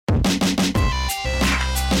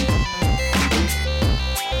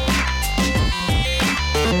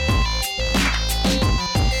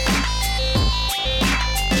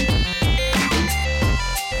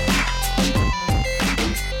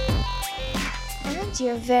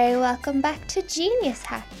you're very welcome back to Genius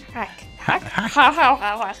Hack.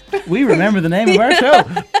 We remember the name of our show.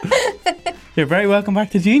 You're very welcome back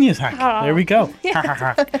to Genius Hack. There we go.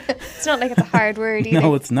 It's not like it's a hard word either.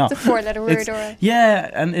 No, it's not. It's a 4-letter word.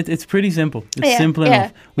 And it's pretty simple. It's simple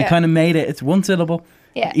enough. We kind of made it. It's one syllable.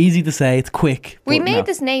 Yeah. Easy to say. It's quick. We made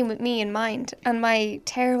this name with me in mind and my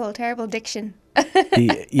terrible, terrible diction.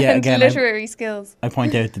 Again, literary skills. I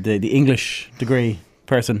point out the English degree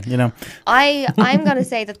person, you know. I'm going to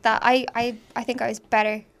say that I think I was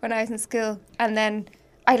better when I was in school, and then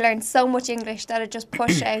I learned so much English that it just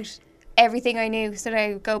pushed out everything I knew, so now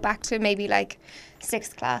I go back to maybe like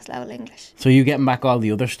 6th class level English. So you getting back all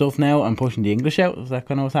the other stuff now and pushing the English out? Is that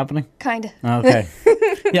kind of what's happening? Kind of. Okay.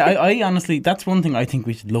 Yeah, I honestly, that's one thing I think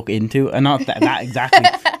we should look into, and not that exactly,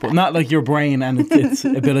 but not like your brain and its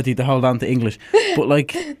ability to hold on to English, but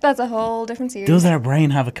like... That's a whole different series. Does our brain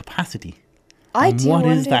have a capacity? I do wonder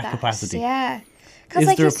what is that that capacity? Yeah.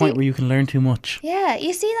 Is there a point where you can learn too much? Yeah,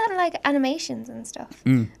 you see that in like animations and stuff.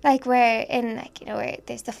 Like where in like, you know, where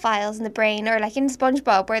there's the files in the brain, or like in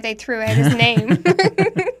SpongeBob where they threw out his name.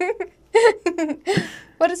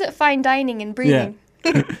 What is it? Fine dining and breathing.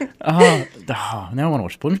 Yeah. Now I want to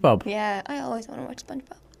watch SpongeBob. Yeah, I always want to watch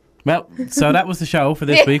SpongeBob. Well, so that was the show for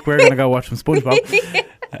this week. We're going to go watch some SpongeBob.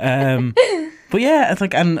 But yeah, it's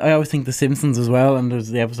like, and I always think The Simpsons as well, and there's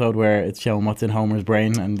the episode where it's showing what's in Homer's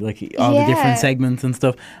brain and like all the different segments and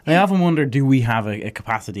stuff. And I often wonder, do we have a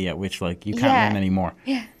capacity at which like you can't learn anymore?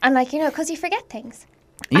 Yeah, and like, you know, because you forget things.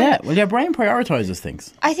 Yeah, well, your brain prioritizes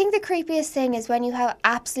things. I think the creepiest thing is when you have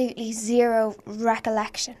absolutely zero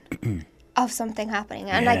recollection of something happening,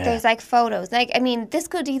 and like there's like photos. Like, I mean, this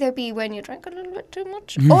could either be when you drank a little bit too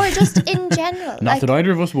much, or just in general. Not that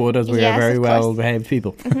either of us would, as we are very well behaved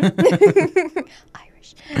people.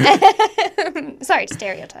 Irish. Sorry to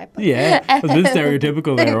stereotype. Yeah, it's a bit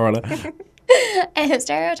stereotypical there, Orla.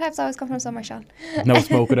 Stereotypes always come from somewhere, Sean. No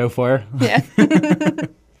smoke without fire. Yeah.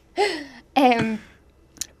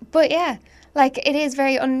 But yeah, like it is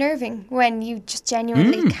very unnerving when you just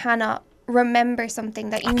genuinely cannot remember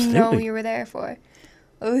something that you know you were there for.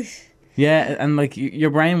 Oof. Yeah, and like your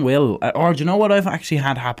brain will, or do you know what I've actually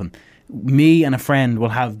had happen? Me and a friend will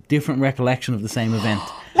have different recollection of the same event.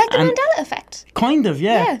 Like the Mandela effect. Kind of,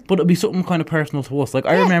 yeah. But it'll be something kind of personal to us. Like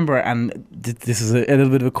I remember, and this is a little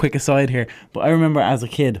bit of a quick aside here, but I remember as a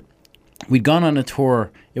kid, we'd gone on a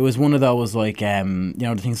tour. It was one of those like you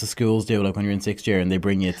know, the things the schools do, like when you're in 6th year and they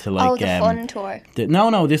bring you to like the fun tour.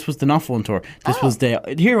 No, this was the not fun tour. This was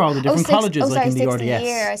here are all the different colleges like in the RDS.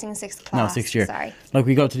 Year. I was in 6th class. No, 6th year. Sorry. Like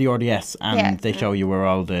we go to the RDS and they show you where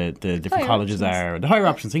all the different colleges are. The higher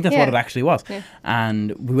options. I think that's what it actually was. Yeah.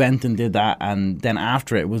 And we went and did that, and then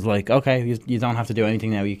after it was like, okay, you don't have to do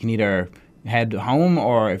anything now. You can either head home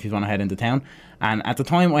or if you want to head into town. And at the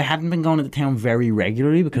time, I hadn't been going into town very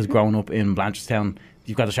regularly because growing up in Blanchardstown,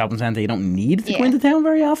 you've got a shopping centre, you don't need to go into town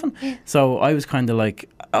very often. So I was kind of like,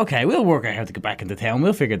 okay, we'll work out how to get back into town,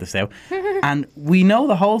 we'll figure this out. And we know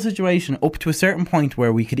the whole situation up to a certain point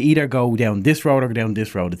where we could either go down this road or go down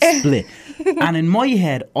this road. It's split. And in my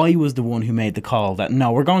head, I was the one who made the call that,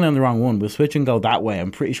 no, we're going down the wrong one, we'll switch and go that way. I'm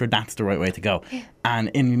pretty sure that's the right way to go. And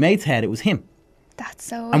in my mate's head, it was him. That's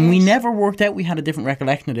so weird. And we never worked out we had a different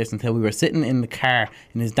recollection of this until we were sitting in the car,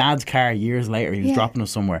 in his dad's car years later. He was dropping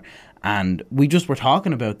us somewhere. And we just were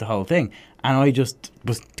talking about the whole thing. And I just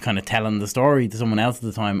was kind of telling the story to someone else at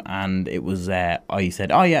the time. And it was, I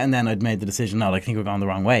said, oh yeah. And then I'd made the decision, no, I think we're going the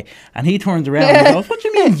wrong way. And he turns around and goes, what do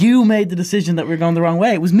you mean you made the decision that we're going the wrong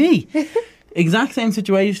way? It was me. Exact same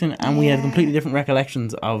situation, and we had completely different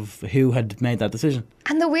recollections of who had made that decision.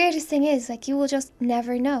 And the weirdest thing is, like, you will just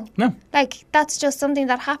never know. No. Like, that's just something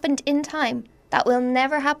that happened in time that will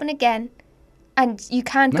never happen again. And you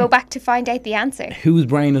can't go back to find out the answer. Whose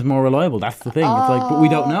brain is more reliable? That's the thing. It's like, but we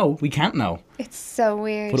don't know. We can't know. It's so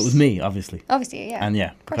weird. But it was me, obviously. Obviously, yeah.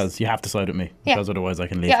 And because you have to side with me. Because otherwise I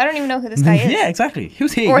can leave. Yeah, I don't even know who this guy is. Yeah, exactly.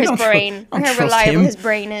 Who's he? Or his brain. Or how reliable his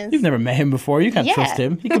brain is. You've never met him before. You can't trust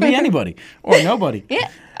him. He could be anybody. Or nobody. Yeah.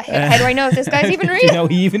 How do I know if this guy's even real? Do you know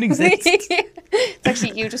he even exists? It's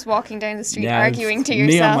actually you just walking down the street arguing to yourself.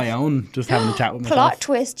 Me on my own, just having a chat with myself. Plot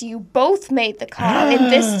twist, you both made the call in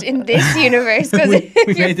this universe.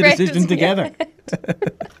 We made the decision together.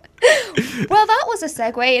 Well, that was a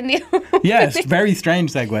segue in the... Yes, very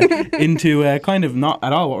strange segue into kind of not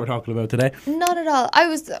at all what we're talking about today. Not at all.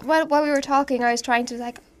 While we were talking, I was trying to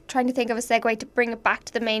think of a segue to bring it back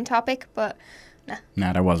to the main topic, but...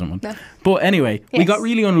 Nah, there wasn't one. No. But anyway, we got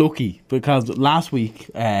really unlucky because last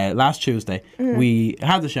Tuesday, we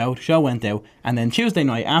had the show went out, and then Tuesday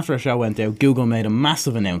night after our show went out, Google made a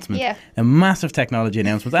massive announcement, a massive technology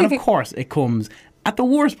announcement, and of course it comes at the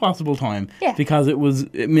worst possible time because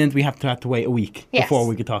it meant we had to wait a week before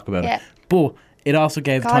we could talk about it. But it also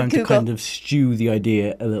gave time to kind of stew the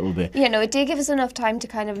idea a little bit. Yeah, no, it did give us enough time to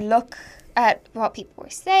kind of look at what people were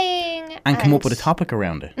saying and come up with a topic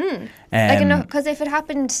around it. Because if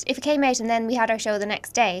it came out and then we had our show the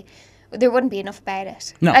next day, there wouldn't be enough about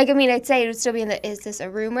it. No. Like, I mean, I'd say it would still be in the, is this a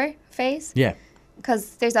rumour phase? Yeah.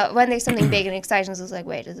 Because when there's something big and exciting, it's like,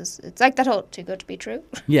 wait, it's like that whole too good to be true.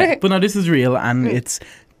 Yeah, but no, this is real, and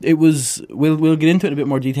we'll get into it in a bit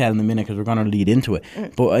more detail in a minute because we're going to lead into it.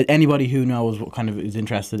 But anybody who knows what kind of is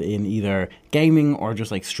interested in either gaming or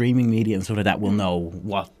just like streaming media and stuff like that will know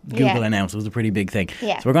what Google announced. It was a pretty big thing.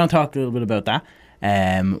 Yeah. So we're going to talk a little bit about that.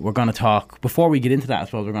 We're going to talk, before we get into that, I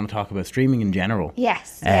suppose we're going to talk about streaming in general.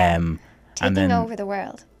 Yes. Taking over the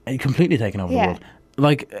world. Completely taking over the world.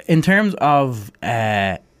 Like, in terms of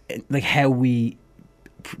like how we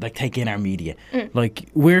like take in our media, like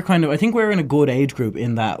we're kind of, I think we're in a good age group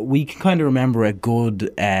in that we can kind of remember a good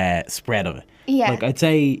spread of it. Yeah. Like, I'd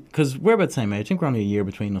say, because we're about the same age. I think we're only a year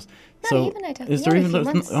between us. So even, I don't is there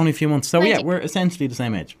even only a few months? So 90. Yeah, we're essentially the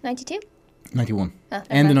same age. 92? 91.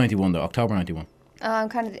 End of 91 though, October 91.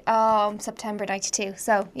 I'm September 92.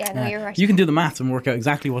 So, yeah, no, you're right. You can do the maths and work out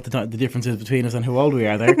exactly what the difference is between us and how old we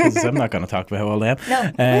are there, because I'm not going to talk about how old I am.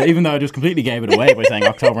 No. Even though I just completely gave it away by saying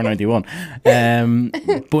October 91.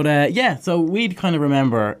 So we'd kind of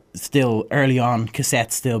remember still early on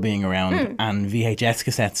cassettes still being around and VHS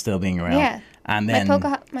cassettes still being around. Yeah. And then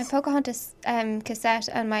my Pocahontas cassette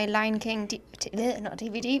and my Lion King not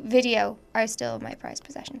DVD video are still my prized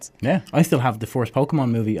possessions. Yeah, I still have the first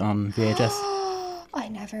Pokemon movie on VHS. I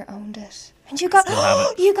never owned it. And you got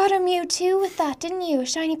you got a Mewtwo with that, didn't you? A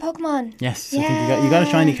shiny Pokemon. Yes, yeah. I think you got a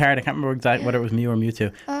shiny card. I can't remember exactly whether it was Mew or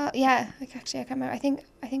Mewtwo. Yeah, actually I can't remember. I think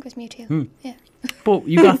it was Mewtwo. Yeah. But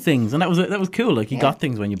you got things, and that was cool. Like, you got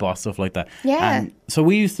things when you bought stuff like that. Yeah. And so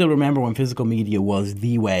we still remember when physical media was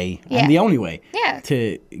the way and the only way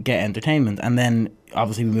to get entertainment, and then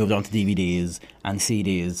obviously we moved on to DVDs and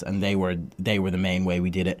CDs, and they were the main way we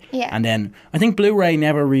did it. Yeah. And then I think Blu-ray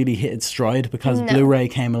never really hit its stride because Blu-ray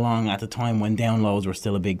came along at the time when downloads were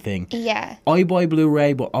still a big thing. Yeah. I buy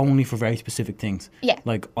Blu-ray, but only for very specific things. Yeah.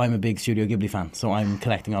 Like, I'm a big Studio Ghibli fan, so I'm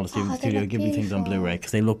collecting all the Studio Ghibli things on Blu-ray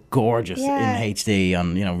because they look gorgeous in HD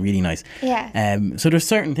and, really nice. Yeah. So there's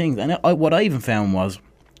certain things, and what I even found was,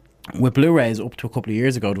 with Blu-rays up to a couple of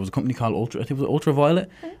years ago, there was a company called Ultraviolet,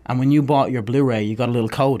 and when you bought your Blu-ray, you got a little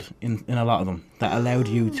code in a lot of them that allowed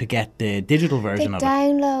you to get the digital version of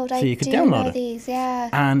it. So you could download these,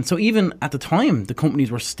 And so even at the time, the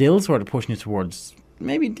companies were still sort of pushing it towards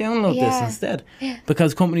maybe download this instead,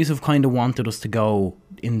 because companies have kind of wanted us to go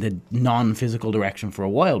in the non-physical direction for a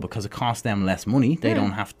while because it costs them less money. They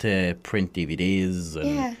don't have to print DVDs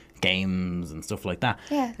and games and stuff like that.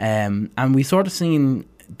 Yeah. And we sort of seen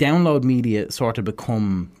download media sort of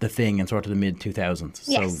become the thing in sort of the mid-2000s.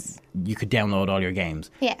 Yes. So you could download all your games.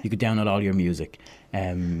 Yeah. You could download all your music.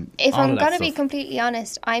 If I'm going to be completely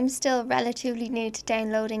honest, I'm still relatively new to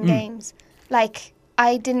downloading games. Like,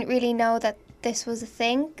 I didn't really know that this was a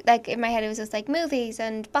thing. Like, in my head it was just like movies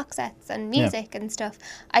and box sets and music and stuff.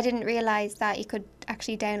 I didn't realise that you could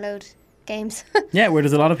actually download games. Yeah, where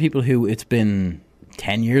there's a lot of people who it's been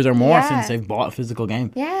 10 years or more since they've bought a physical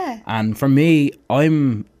game. Yeah. And for me,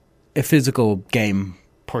 I'm a physical game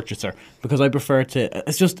purchaser because I prefer to,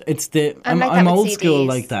 I'm old school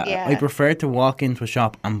like that. Yeah. I prefer to walk into a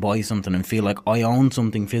shop and buy something and feel like I own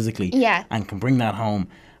something physically and can bring that home.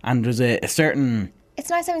 And there's a certain... It's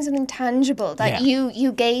nice having something tangible that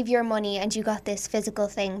you gave your money and you got this physical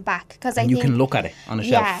thing back. Because I think you can look at it on a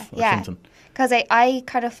shelf or something. Because I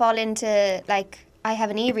kind of fall into, like, I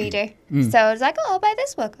have an e-reader, so it's like, I'll buy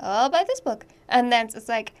this book. And then it's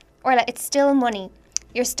like, it's still money.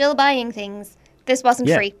 You're still buying things. This wasn't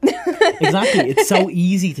free. Exactly. It's so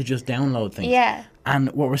easy to just download things. Yeah.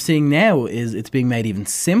 And what we're seeing now is it's being made even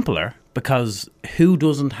simpler because who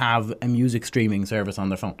doesn't have a music streaming service on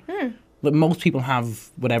their phone? But most people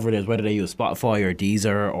have whatever it is, whether they use Spotify or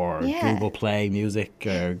Deezer or Google Play Music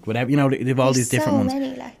or whatever. They have all these different ones.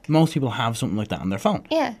 Many, most people have something like that on their phone.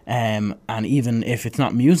 Yeah. And even if it's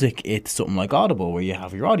not music, it's something like Audible where you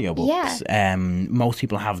have your audiobooks. Yeah. Most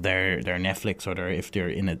people have their Netflix, or if they're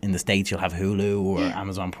in the States, you'll have Hulu or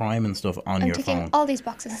Amazon Prime and stuff on your phone. All these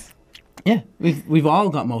boxes. Yeah, we've all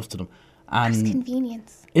got most of them. And it's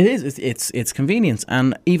convenience. It is. It's convenience.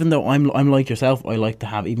 And even though I'm like yourself, I like to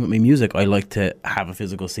have, even with my music, I like to have a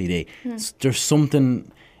physical CD. There's something,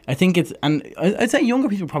 I think it's, and I'd say younger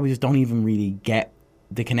people probably just don't even really get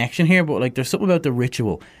the connection here, but like there's something about the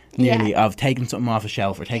ritual nearly, of taking something off a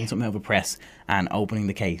shelf or taking something out of a press and opening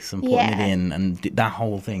the case and putting it in, and that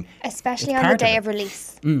whole thing. Especially on the day of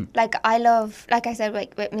release. Like, I love, like I said,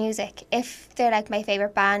 like with music, if they're like my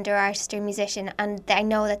favourite band or artist or musician and I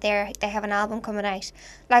know that they have an album coming out,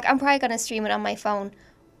 like, I'm probably going to stream it on my phone,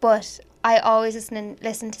 but I always listen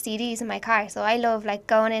to CDs in my car. So I love like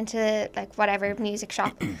going into like whatever music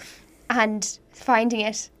shop and finding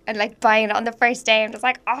it and like buying it on the first day. I'm just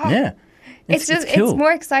like, oh, yeah, it's cool. It's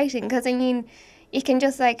more exciting because I mean, you can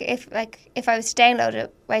just like if I was to download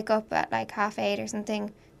it, wake up at like 8:30 or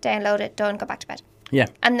something, download it, done, go back to bed. Yeah,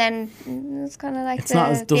 and then it's kind of like it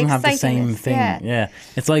doesn't have the same thing. Yeah,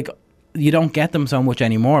 it's like, you don't get them so much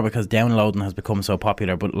anymore because downloading has become so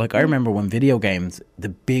popular. But like, I remember when video games, the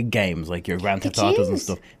big games like your Grand Theft Autos and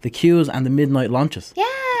stuff, the queues and the midnight launches. Yeah,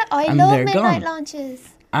 I love midnight launches.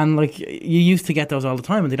 And like, you used to get those all the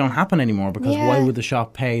time, and they don't happen anymore because why would the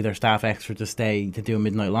shop pay their staff extra to stay to do a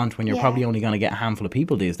midnight launch when you're probably only going to get a handful of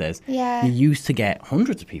people these days? Yeah, you used to get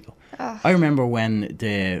hundreds of people. I remember when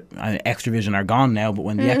the Extravision are gone now, but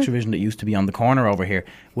when the Extravision that used to be on the corner over here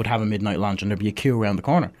would have a midnight launch, and there'd be a queue around the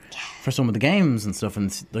corner for some of the games and stuff,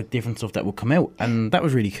 and like different stuff that would come out, and that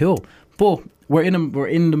was really cool. But we're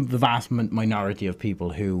in the vast minority of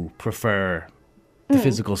people who prefer the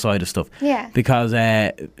physical side of stuff. Yeah. Because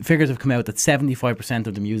figures have come out that 75%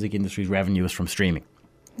 of the music industry's revenue is from streaming.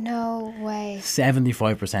 No way.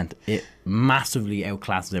 75%. It massively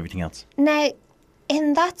outclasses everything else. Now,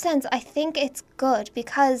 in that sense, I think it's good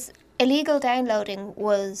because illegal downloading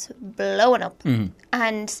was blowing up.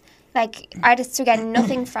 And like, artists were getting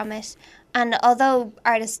nothing from it. And although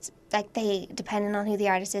artists, like, they, depending on who the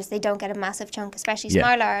artist is, they don't get a massive chunk, especially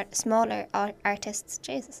smaller artists.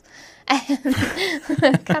 Jesus.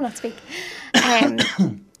 Cannot speak.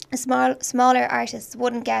 Smaller artists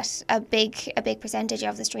wouldn't get a big percentage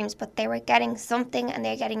of the streams, but they were getting something and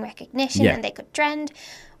they're getting recognition and they could trend.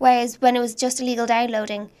 Whereas when it was just illegal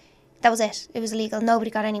downloading, that was it. It was illegal. Nobody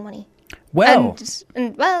got any money. Well,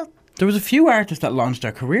 there was a few artists that launched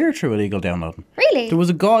their career through illegal downloading. Really? There was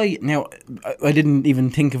a guy. Now, I didn't even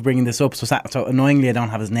think of bringing this up, so annoyingly do I don't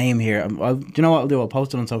have his name here. Do you know what I'll do? I'll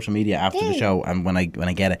post it on social media after the show, and when I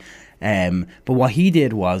get it. But what he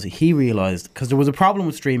did was he realised, because there was a problem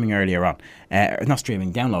with streaming earlier on, not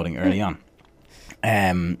streaming, downloading early on.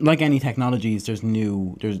 Like any technologies,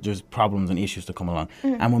 there's problems and issues that come along.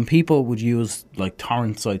 And when people would use like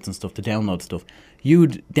torrent sites and stuff to download stuff,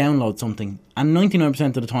 you'd download something, and 99%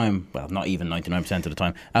 of the time, well, not even 99% of the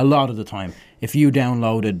time, a lot of the time, if you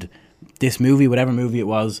downloaded this movie, whatever movie it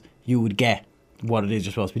was, you would get what it is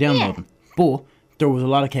you're supposed to be downloading. But there was a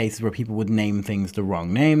lot of cases where people would name things the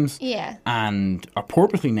wrong names, and or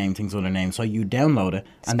purposely name things other names, so you download it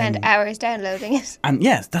and spend hours downloading it. And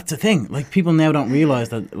yes, that's the thing. Like, people now don't realise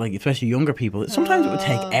that, like, especially younger people, sometimes it would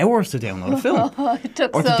take hours to download a film, it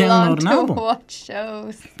took or so to download long an album. to watch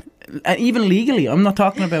shows. Even legally, I'm not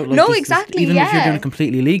talking about like exactly. Even if you're doing it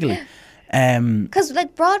completely legally. Because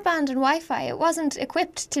like broadband and Wi-Fi, it wasn't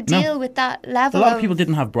equipped to deal with that level. A lot of people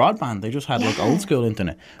didn't have broadband; they just had like old school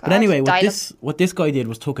internet. But anyway, what this guy did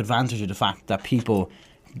was took advantage of the fact that people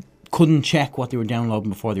couldn't check what they were downloading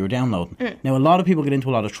before they were downloading. Now, a lot of people get into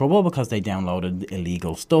a lot of trouble because they downloaded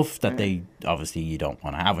illegal stuff that they obviously you don't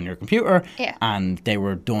want to have on your computer, and they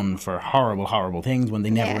were done for horrible things when they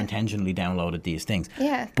never intentionally downloaded these things.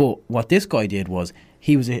 But what this guy did was,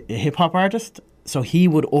 he was a hip hop artist. So he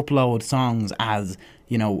would upload songs as,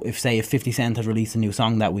 you know, if 50 Cent had released a new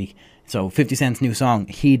song that week, so 50 Cent's new song,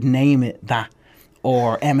 he'd name it that,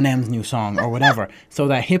 or Eminem's new song, or whatever, so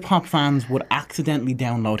that hip hop fans would accidentally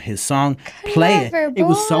download his song, play it. It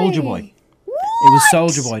was Soulja Boy. What? It was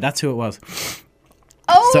Soulja Boy. That's who it was.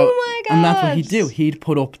 Oh my God! And that's what he'd do. He'd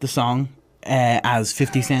put up the song as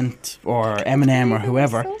 50 Cent or Eminem or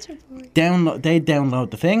whoever. They'd download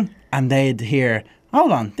the thing, and they'd hear,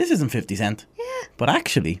 hold on, this isn't 50 Cent. Yeah. But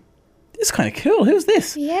actually, this is kind of cool. Who's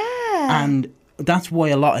this? Yeah. And that's why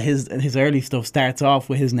a lot of his early stuff starts off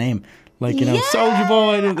with his name. Like, you know, Soulja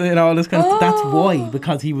Boy, you know, all this kind of stuff. That's why,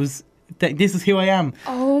 because he was, this is who I am.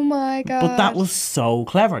 Oh my God. But that was so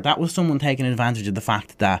clever. That was someone taking advantage of the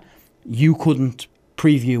fact that you couldn't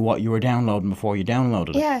preview what you were downloading before you downloaded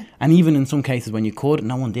it. Yeah. And even in some cases when you could,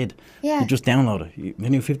 no one did. Yeah. You just download it. The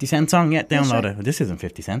new 50 Cent song, download it. This isn't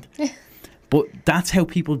 50 Cent. But that's how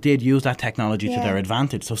people did use that technology to their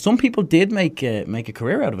advantage. So some people did make a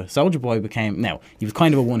career out of it. Soulja Boy he was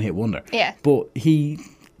kind of a one-hit wonder. Yeah. But he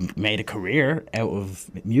made a career out of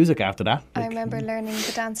music after that. I remember learning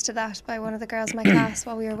the dance to that by one of the girls in my class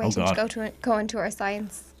while we were waiting to go into our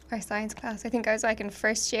science class. I think I was like in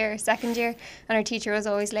first year, second year, and our teacher was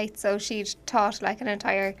always late, so she'd taught like an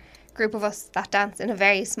entire group of us that dance in a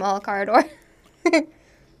very small corridor.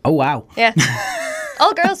 Oh, wow. Yeah.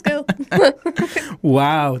 All girls school.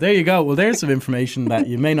 Wow. There you go. Well, there's some information that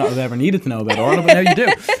you may not have ever needed to know about Orla, but now you do.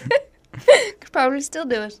 Could probably still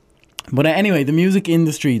do it. But anyway, the music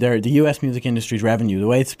industry, the US music industry's revenue, the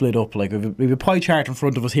way it's split up, like we have a pie chart in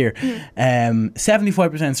front of us here.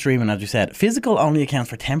 75% streaming, as we said. Physical only accounts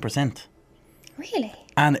for 10%. Really?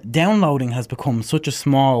 And downloading has become such a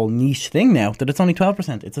small niche thing now that it's only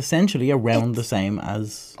 12%. It's essentially around the same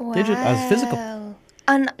as as physical.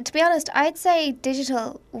 And to be honest, I'd say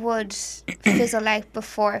digital would fizzle out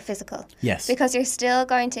before physical. Yes. Because you're still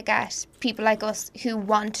going to get people like us who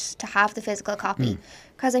want to have the physical copy.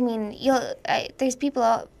 Because, I mean, there's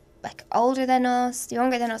people like older than us,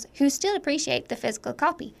 younger than us, who still appreciate the physical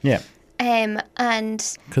copy. Yeah. And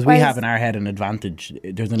because we have in our head an advantage.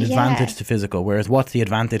 There's an advantage to physical, whereas what's the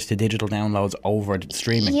advantage to digital downloads over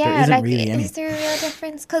streaming? Yeah, there isn't really any. Is there a real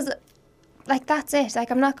difference? Because, like, that's it.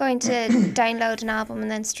 Like, I'm not going to download an album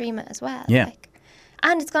and then stream it as well. Yeah. Like,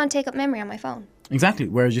 and it's going to take up memory on my phone. Exactly,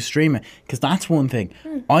 whereas you stream it, because that's one thing.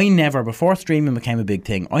 I never, before streaming became a big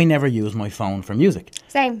thing, I never used my phone for music.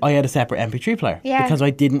 Same. I had a separate MP3 player because I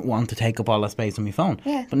didn't want to take up all that space on my phone.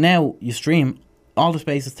 Yeah. But now you stream, all the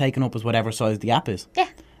space is taken up as whatever size the app is. Yeah.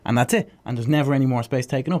 And that's it. And there's never any more space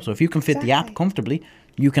taken up. So if you can fit the app comfortably,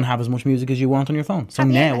 you can have as much music as you want on your phone. So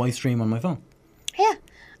now I stream on my phone. Yeah.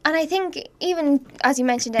 And I think even, as you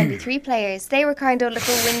mentioned, MP3 players, they were kind of a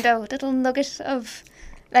little nugget of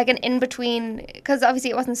like an in-between, because obviously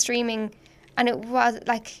it wasn't streaming, and it was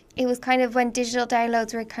kind of when digital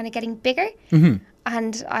downloads were kind of getting bigger.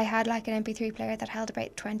 And I had like an MP3 player that held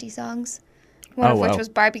about 20 songs, one of which was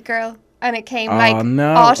Barbie Girl, and it came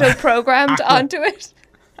auto-programmed onto it.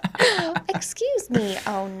 Excuse me.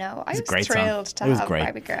 Oh no, I was thrilled to have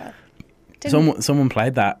Barbie Girl. Someone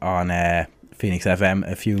played that on Phoenix FM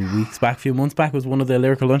a few months back. It was one of the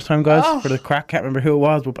Lyrical Lunchtime guys for the crack. Can't remember who it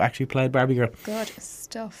was, but actually played Barbie Girl. Good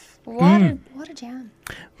stuff. What a jam.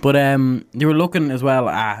 But you were looking as well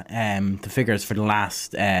at the figures for the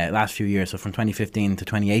last few years. So from 2015 to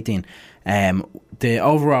 2018, the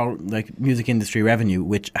overall like music industry revenue,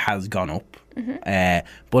 which has gone up,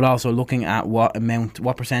 but also looking at what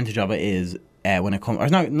percentage of it is when it comes, or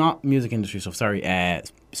not music industry stuff. Sorry,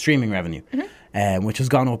 streaming revenue, which has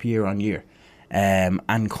gone up year on year.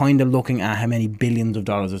 And kind of looking at how many billions of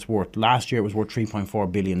dollars it's worth. Last year it was worth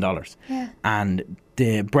 $3.4 billion. Yeah. And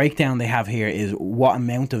the breakdown they have here is what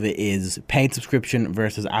amount of it is paid subscription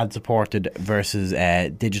versus ad-supported versus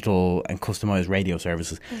digital and customised radio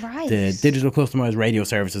services. Right. The digital customised radio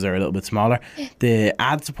services are a little bit smaller. The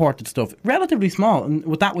ad-supported stuff, relatively small. And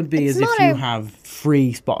what that would be is if you have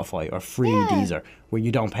free Spotify or free Deezer, where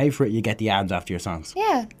you don't pay for it, you get the ads after your songs.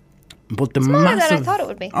 Yeah. But the smaller massive, than I thought it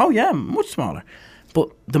would be. Oh yeah, much smaller. But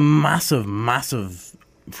the massive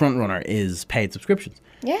front runner is paid subscriptions.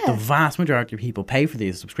 Yeah. The vast majority of people pay for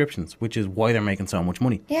these subscriptions, which is why they're making so much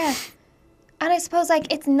money. Yeah. And I suppose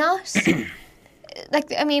like it's not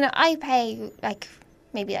like, I mean, I pay like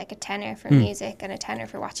maybe like a tenner for music and a tenner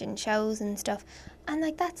for watching shows and stuff. And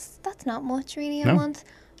like that's not much really a month.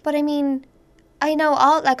 But I mean, I know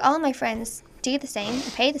all my friends do the same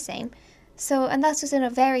and pay the same. So, and that's just in a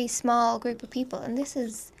very small group of people. And this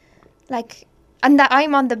is like, and that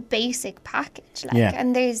I'm on the basic package. Like,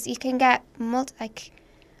 and you can get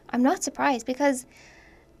I'm not surprised because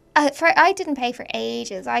I didn't pay for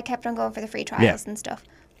ages. I kept on going for the free trials and stuff.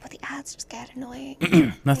 But the ads just get annoying.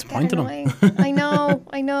 That's the point of them. I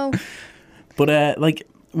know. But like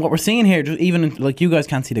what we're seeing here, just even like you guys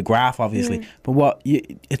can't see the graph obviously, but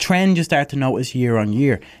a trend you start to notice year on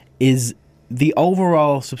year is the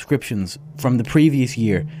overall subscriptions from the previous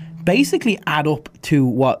year basically add up to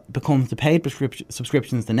what becomes the paid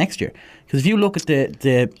subscriptions the next year. Because if you look at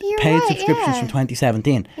the paid subscriptions from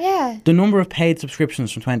 2017, the number of paid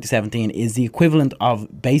subscriptions from 2017 is the equivalent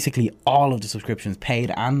of basically all of the subscriptions,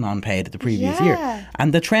 paid and non-paid, the previous year.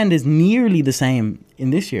 And the trend is nearly the same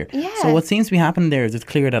in this year. So what seems to be happening there is it's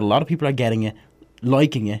clear that a lot of people are getting it,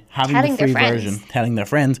 liking it, having the free version, telling their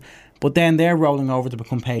friends, but then they're rolling over to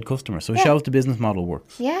become paid customers. So it shows the business model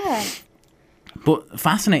works. Yeah. But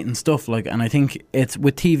fascinating stuff, like, and I think it's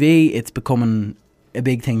with TV, it's becoming a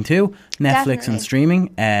big thing too. Netflix and streaming.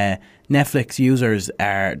 Netflix users is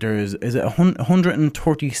it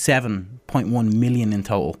 137.1 million in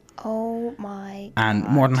total. Oh my God. And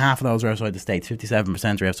more than half of those are outside the States.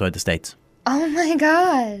 57% are outside the States. Oh my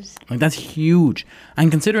God. Like, that's huge. And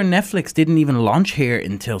considering Netflix didn't even launch here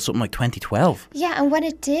until something like 2012. Yeah, and when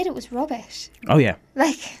it did, it was rubbish. Oh yeah.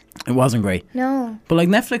 Like, it wasn't great. No. But like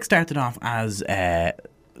Netflix started off as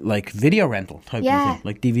like video rental type of thing.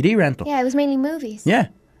 Like DVD rental. Yeah, it was mainly movies. Yeah.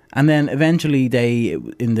 And then eventually they,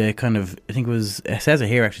 in the kind of, I think it says it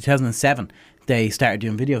here actually, 2007, they started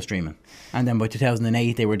doing video streaming. And then by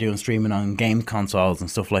 2008 they were doing streaming on game consoles and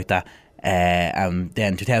stuff like that. And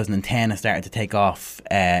then 2010 it started to take off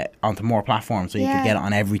onto more platforms, so you could get it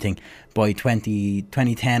on everything. By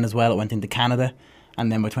 2010 as well, it went into Canada.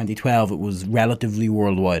 And then by 2012 it was relatively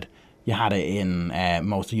worldwide. You had it in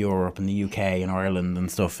most of Europe and the UK and Ireland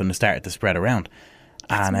and stuff, and it started to spread around.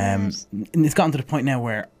 And it's gotten to the point now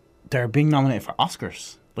where they're being nominated for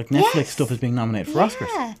Oscars. Like Netflix stuff is being nominated for Oscars.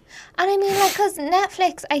 Yeah. And I mean, like, because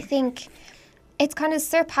Netflix, I think it's kind of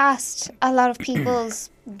surpassed a lot of people's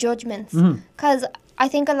judgments. Because I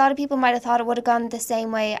think a lot of people might have thought it would have gone the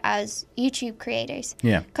same way as YouTube creators.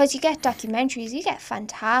 Yeah. Because you get documentaries, you get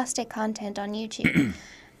fantastic content on YouTube.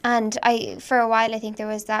 And for a while, I think there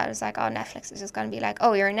was that. It was like, oh, Netflix is just going to be like,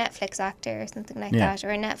 oh, you're a Netflix actor or something like that,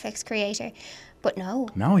 or a Netflix creator. But no.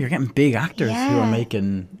 No, you're getting big actors who are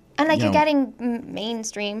making... And like you're getting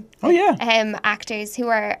mainstream actors who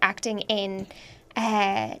are acting in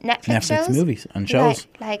Netflix shows. Movies and shows.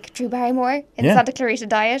 Like Drew Barrymore in Santa Clarita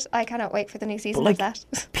Diet. I cannot wait for the new season of that.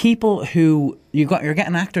 People who... You're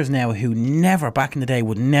getting actors now who never, back in the day,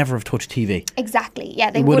 would never have touched TV. Exactly, yeah.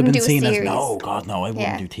 They wouldn't do a series. No, God, no, I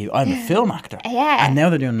wouldn't do TV. I'm a film actor. Yeah. And now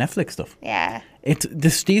they're doing Netflix stuff. Yeah.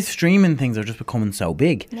 These streaming things are just becoming so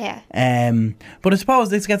big. Yeah. But I suppose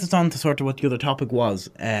this gets us on to sort of what the other topic was,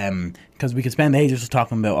 because we could spend ages just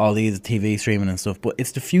talking about all these TV streaming and stuff, but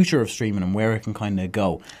it's the future of streaming and where it can kind of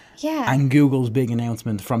go. Yeah. And Google's big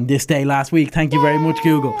announcement from this day last week. Thank you very much,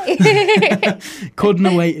 Google. Couldn't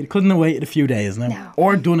have waited a few days now. No.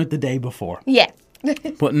 Or done it the day before. Yeah.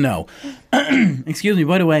 But no. Excuse me,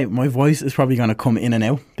 by the way, my voice is probably going to come in and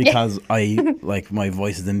out because my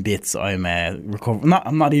voice is in bits. I'm recovering.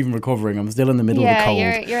 I'm not even recovering. I'm still in the middle of the cold.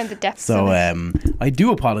 Yeah, you're in the depths of it. So I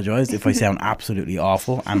do apologise if I sound absolutely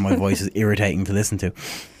awful and my voice is irritating to listen to.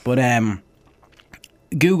 But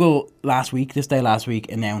Google this day last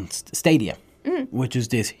week, announced Stadia. Which is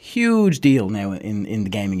this huge deal now in the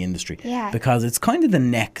gaming industry. Yeah. Because it's kind of the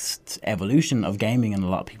next evolution of gaming in a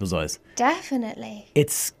lot of people's eyes. Definitely.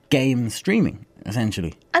 It's game streaming,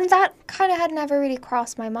 essentially. And that kind of had never really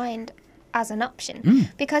crossed my mind as an option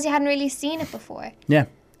because you hadn't really seen it before. Yeah.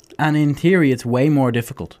 And in theory, it's way more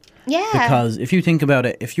difficult. Yeah. Because if you think about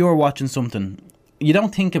it, if you're watching something... You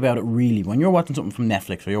don't think about it really. When you're watching something from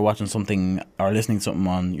Netflix or you're watching something or listening to something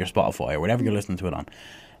on your Spotify or whatever you're listening to it on,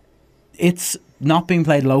 it's not being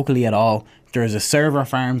played locally at all. There's a server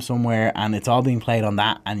farm somewhere and it's all being played on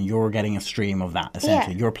that and you're getting a stream of that,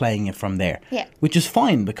 essentially. Yeah. You're playing it from there. Yeah. Which is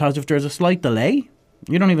fine because if there's a slight delay,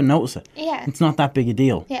 you don't even notice it. Yeah. It's not that big a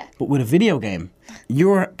deal. Yeah. But with a video game,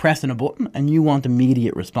 you're pressing a button and you want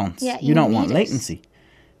immediate response. Yeah, you don't want latency.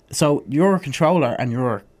 So your controller and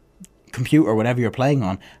your computer, whatever you're playing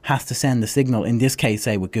on, has to send the signal. In this case,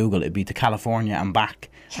 say with Google, it'd be to California and back.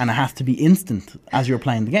 And it has to be instant as you're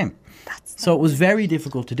playing the game. So it was very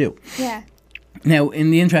difficult to do. Yeah. Now, in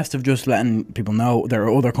the interest of just letting people know, there are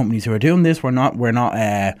other companies who are doing this. We're not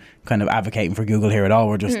kind of advocating for Google here at all.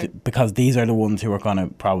 We're just because these are the ones who are going to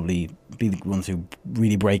probably be the ones who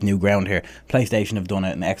really break new ground here. PlayStation have done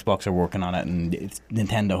it, and Xbox are working on it, and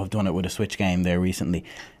Nintendo have done it with a Switch game there recently.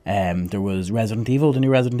 There was Resident Evil, the new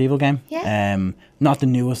Resident Evil game. Yeah. Not the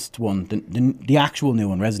newest one, the actual new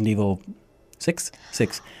one, Resident Evil 6.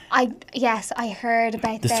 I heard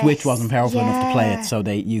about the this. Switch wasn't powerful enough to play it, so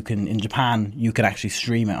in Japan you could actually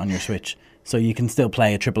stream it on your Switch, so you can still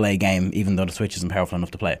play a AAA game even though the Switch isn't powerful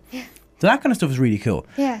enough to play it. Yeah. So that kind of stuff is really cool.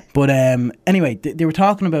 Yeah. But anyway, they were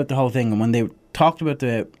talking about the whole thing, and when they talked about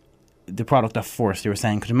the product at first, they were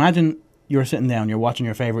saying, could you imagine you're sitting down, you're watching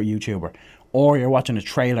your favourite YouTuber, or you're watching a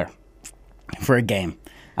trailer for a game,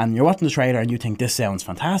 and you're watching the trailer and you think this sounds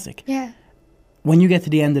fantastic. Yeah. When you get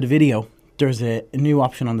to the end of the video, there's a new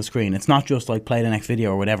option on the screen. It's not just like play the next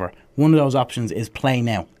video or whatever. One of those options is play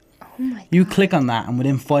now. Oh my God. You click on that and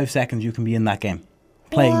within 5 seconds you can be in that game,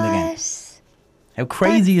 playing the game. How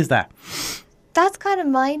crazy is that? That's kind of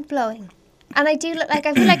mind-blowing. And I feel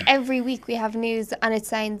like every week we have news and it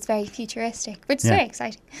sounds very futuristic, which is very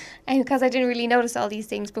exciting. And because I didn't really notice all these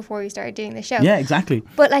things before we started doing the show. Yeah, exactly.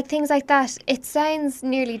 But like things like that, it sounds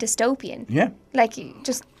nearly dystopian. Yeah. Like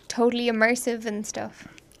just totally immersive and stuff.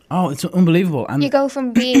 Oh, it's unbelievable. And you go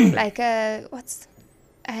from being like not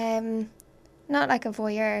like a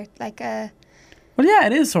voyeur, like a... Well, yeah,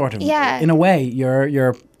 it is sort of. Yeah. In a way,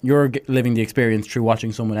 you're living the experience through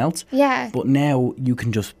watching someone else. Yeah. But now you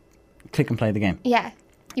can just click and play the game. Yeah.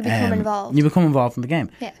 You become involved. You become involved in the game.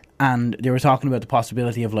 Yeah. And they were talking about the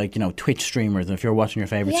possibility of Twitch streamers, if you're watching your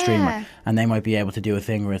favourite streamer, and they might be able to do a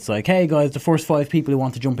thing where it's like, hey guys, the first 5 people who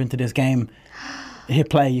want to jump into this game, hit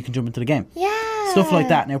play, you can jump into the game. Yeah. Stuff like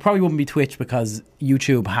that. Now, it probably wouldn't be Twitch because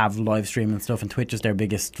YouTube have live stream and stuff, and Twitch is their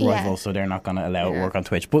biggest rival, so they're not going to allow it to work on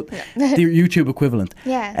Twitch. But the YouTube equivalent.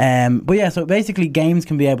 Yeah. But yeah, so basically games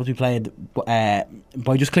can be able to be played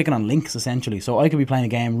by just clicking on links, essentially. So I could be playing a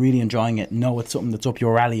game, really enjoying it, know it's something that's up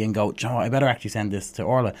your alley, and go, I better actually send this to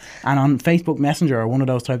Orla. And on Facebook Messenger or one of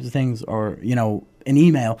those types of things, or, an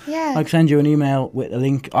email, I can send you an email with a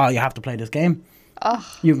link, you have to play this game.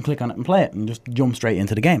 Oh. You can click on it and play it and just jump straight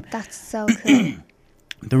into the game. That's so cool.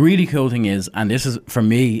 The really cool thing is, and this is for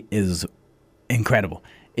me is incredible,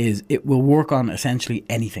 is it will work on essentially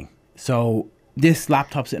anything. So this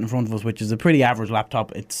laptop sitting in front of us, which is a pretty average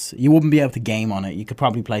laptop, you wouldn't be able to game on it. You could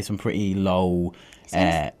probably play some pretty low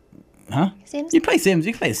Sims? You play Sims.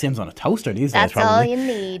 You can play Sims on a toaster these days, probably. That's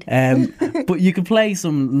all you need. But you could play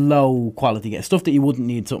some low quality stuff that you wouldn't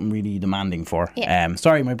need something really demanding for. Yeah.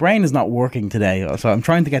 Sorry, my brain is not working today, so I'm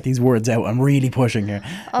trying to get these words out. I'm really pushing here.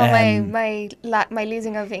 Oh, my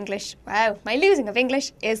losing of English. Wow, my losing of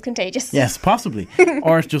English is contagious. Yes, possibly.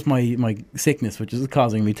 Or it's just my sickness, which is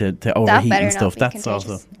causing me to overheat and stuff. That's contagious.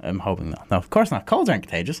 Also, I'm hoping not. No, of course not. Colds aren't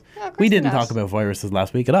contagious. No, we didn't talk about viruses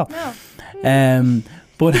last week at all. No.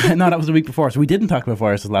 But no, that was the week before, so we didn't talk about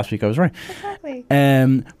viruses last week. I was right. Exactly.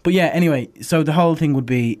 But yeah, anyway, so the whole thing would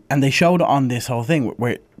be, and they showed it on this whole thing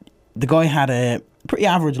where the guy had a pretty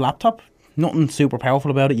average laptop, nothing super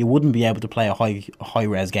powerful about it. You wouldn't be able to play a high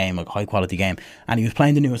res game, like a high quality game, and he was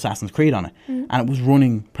playing the new Assassin's Creed on it, and it was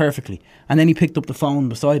running perfectly. And then he picked up the phone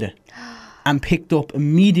beside it, and picked up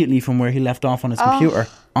immediately from where he left off on his computer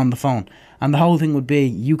on the phone. And the whole thing would be,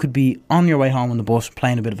 you could be on your way home on the bus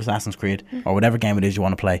playing a bit of Assassin's Creed or whatever game it is you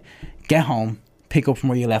want to play. Get home, pick up from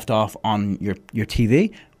where you left off on your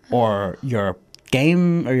TV or your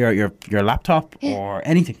game or your laptop or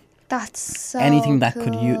anything. That's so anything that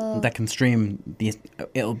cool. that can stream.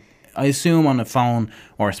 I assume on a phone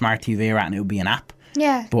or a smart TV or anything, it would be an app.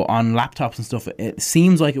 Yeah. But on laptops and stuff, it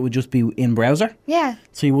seems like it would just be in browser. Yeah.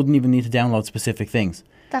 So you wouldn't even need to download specific things.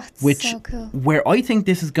 That's so cool. Where I think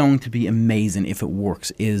this is going to be amazing if it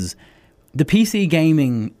works is the PC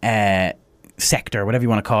gaming sector, whatever you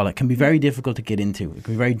want to call it, can be very difficult to get into. It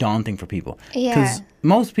can be very daunting for people. Yeah. Because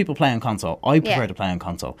most people play on console. I prefer to play on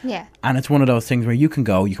console. Yeah. And it's one of those things where you can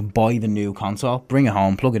buy the new console, bring it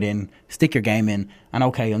home, plug it in, stick your game in, and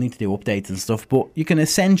okay, you'll need to do updates and stuff, but you can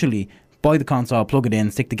essentially buy the console, plug it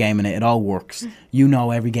in, stick the game in it all works. You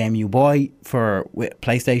know every game you buy with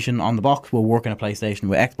PlayStation on the box will work in a PlayStation,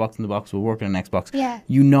 with Xbox in the box will work in an Xbox. Yeah.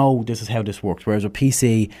 You know this is how this works. Whereas a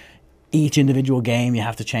PC, each individual game you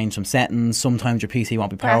have to change some settings. Sometimes your PC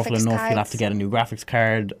won't be powerful enough. You'll have to get a new graphics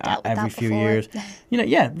card every few years. So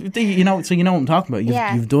you know what I'm talking about.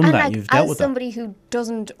 You've done and that. You've dealt with that. As somebody who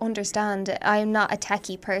doesn't understand, I'm not a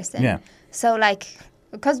techie person. Yeah. So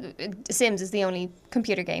because Sims is the only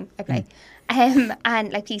computer game I play, and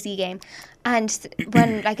PC game, and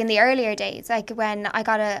when in the earlier days, when I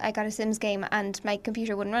got a Sims game and my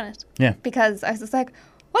computer wouldn't run it, because I was just like,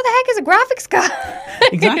 what the heck is a graphics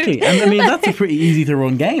card? Exactly, and I mean that's a pretty easy to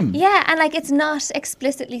run game. Yeah, and it's not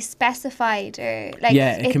explicitly specified or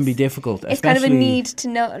it can be difficult. It's kind of a need to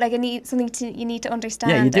know, something you need to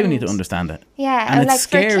understand. Yeah, you do need to understand it. Yeah, and it's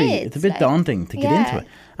scary. Kids, it's a bit daunting to get into it.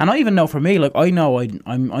 And I even know for me, I know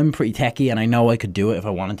I'm pretty techie and I know I could do it if I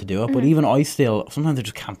wanted to do it. But even sometimes I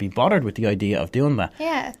just can't be bothered with the idea of doing that.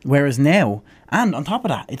 Yeah. Whereas now, and on top of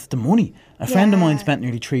that, it's the money. A friend of mine spent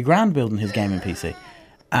nearly $3,000 building his gaming PC.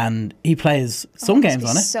 And he plays some games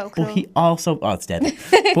on it. So cool. But he also, it's dead.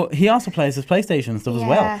 But he also plays his PlayStation and stuff as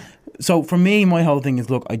well. So for me, my whole thing is,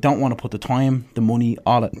 look, I don't want to put the time, the money,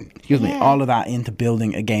 all of that into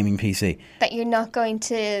building a gaming PC. That you're not going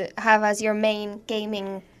to have as your main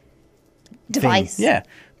gaming device. Yeah.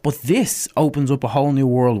 But this opens up a whole new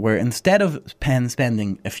world where instead of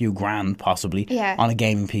spending a few grand possibly on a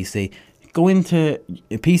gaming PC, go into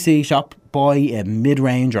a PC shop, buy a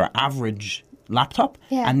mid-range or average laptop,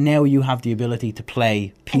 and now you have the ability to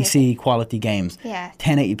play PC quality games,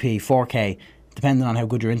 1080p, 4K, depending on how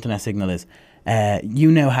good your internet signal is.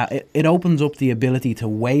 You now have it opens up the ability to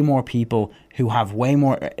way more people who have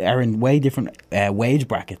are in way different wage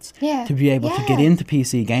brackets to be able to get into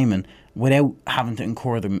PC gaming without having to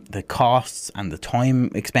incur the costs and the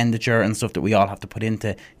time expenditure and stuff that we all have to put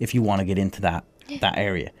into if you want to get into that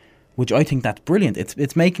area. Which I think that's brilliant.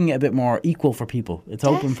 It's making it a bit more equal for people. It's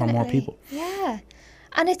open for more people. Yeah.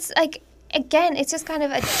 And it's again, it's just kind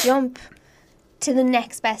of a jump to the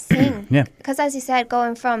next best thing. Yeah. Because as you said,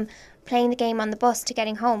 going from playing the game on the bus to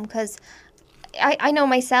getting home, because I know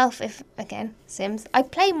myself, if, again, Sims, I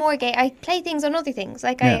play I play things on other things.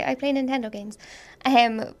 I play Nintendo games.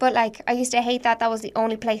 But I used to hate that was the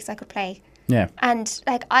only place I could play Yeah. And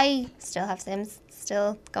like I still have Sims,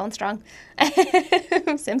 still going strong.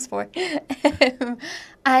 Sims 4.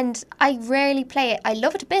 And I rarely play it. I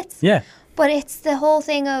love it to bits. Yeah. But it's the whole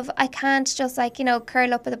thing of I can't just like,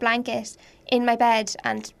 curl up with a blanket in my bed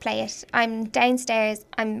and play it. I'm downstairs,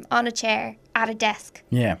 I'm on a chair at a desk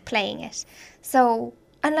playing it. So,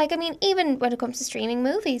 and like, I mean, even when it comes to streaming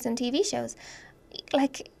movies and TV shows,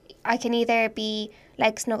 like I can either be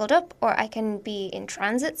like snuggled up or I can be in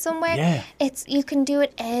transit somewhere. Yeah. You can do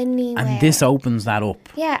it anywhere. And this opens that up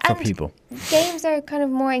for people. Games are kind of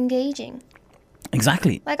more engaging.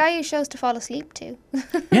 Exactly. Like I use shows to fall asleep to.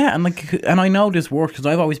 Yeah, and I know this works because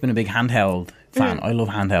I've always been a big handheld fan. I love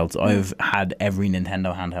handhelds. I've had every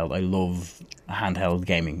Nintendo handheld. I love handheld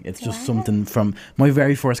gaming. It's just something from my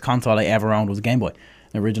very first console I ever owned was a Game Boy,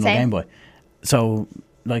 an original Game Boy. So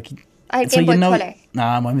like, I had Game Boy Color.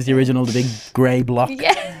 Nah, mine was the original, the big grey block.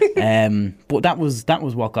 Yeah. But that was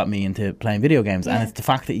what got me into playing video games, and it's the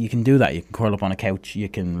fact that you can do that. You can curl up on a couch, you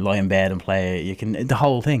can lie in bed and play it, you can the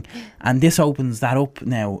whole thing. And this opens that up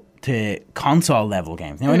now to console level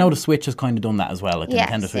games. Now I know the Switch has kind of done that as well. Like the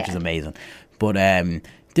Nintendo Switch is amazing, but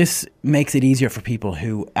this makes it easier for people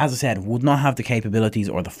who, as I said, would not have the capabilities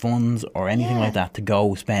or the funds or anything like that to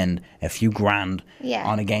go spend a few grand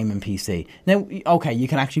on a gaming PC. Now, okay, you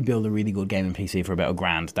can actually build a really good gaming PC for about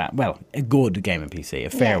 $1,000. A good gaming PC, a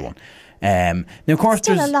fair one. Now, of course, it's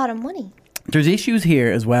still a lot of money. There's issues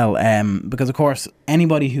here as well, because of course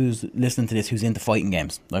anybody who's listening to this who's into fighting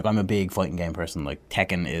games, like I'm a big fighting game person, like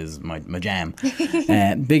Tekken is my jam,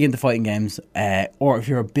 big into fighting games, or if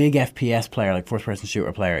you're a big FPS player, like first person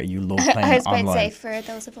shooter player, you love playing online. I was about to say, for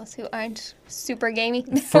those of us who aren't super gamey,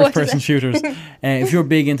 first person shooters, if you're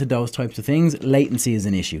big into those types of things, latency is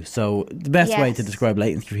an issue. So the best way to describe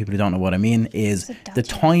latency for people who don't know what I mean is the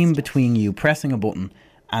time between you pressing a button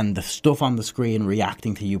and the stuff on the screen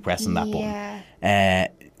reacting to you pressing that button.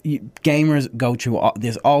 Gamers go through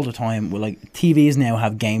this all the time. Like TVs now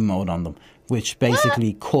have game mode on them, which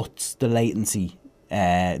basically cuts the latency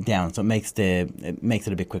down, so it makes it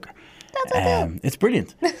a bit quicker. That's okay. It's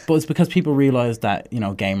brilliant, but it's because people realise that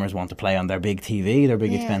gamers want to play on their big TV, their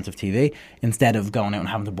big expensive TV, instead of going out and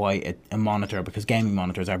having to buy a monitor, because gaming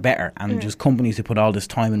monitors are better. And just companies who put all this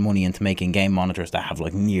time and money into making game monitors that have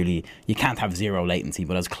like you can't have zero latency,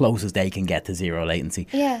 but as close as they can get to zero latency.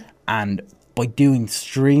 Yeah. And by doing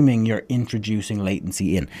streaming, you're introducing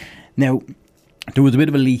latency in. Now, there was a bit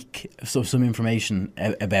of a leak of some information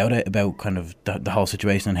about it, about kind of the whole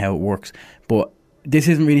situation and how it works, but this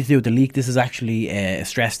isn't really to do with the leak. This is actually a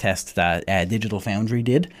stress test that Digital Foundry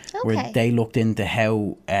did, where they looked into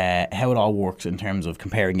how it all works in terms of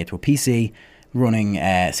comparing it to a PC running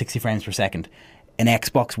 60 frames per second, an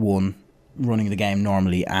Xbox One running the game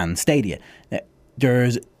normally, and Stadia.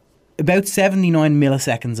 There's about 79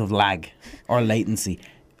 milliseconds of lag or latency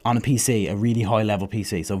on a PC, a really high level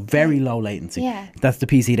PC, so very low latency. Yeah. That's the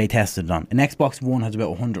PC they tested it on. An Xbox One has about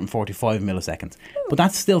 145 milliseconds, but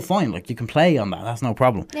that's still fine. Like, you can play on that, that's no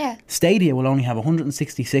problem. Yeah. Stadia will only have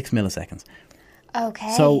 166 milliseconds.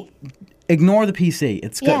 Okay. So ignore the PC. The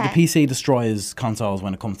PC destroys consoles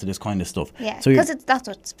when it comes to this kind of stuff. Yeah, so because that's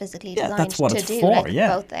what it's physically designed that's what to it's do. for, like,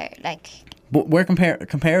 yeah. Both there, like. But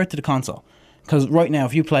compare it to the console. Because right now,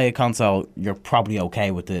 if you play a console, you're probably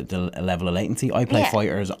okay with the level of latency. I play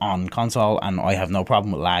fighters on console, and I have no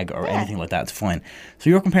problem with lag or anything like that. It's fine.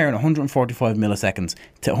 So you're comparing 145 milliseconds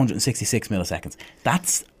to 166 milliseconds.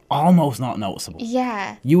 That's almost not noticeable.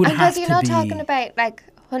 Yeah. You would have to be... Because you're not talking about,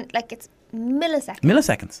 like it's milliseconds.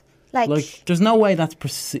 Milliseconds. Like, there's no way that's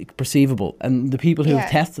perceivable. And the people who have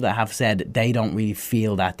tested it have said they don't really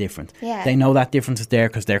feel that different. Yeah. They know that difference is there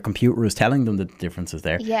because their computer is telling them that the difference is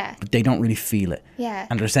there. Yeah. But they don't really feel it. Yeah.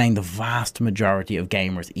 And they're saying the vast majority of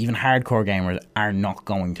gamers, even hardcore gamers, are not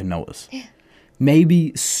going to notice. Yeah.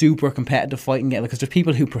 Maybe super competitive fighting games, because there's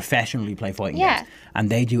people who professionally play fighting games and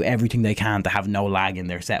they do everything they can to have no lag in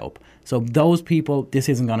their setup. So those people, this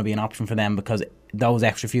isn't going to be an option for them, because those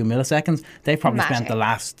extra few milliseconds, they've probably spent the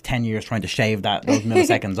last 10 years trying to shave those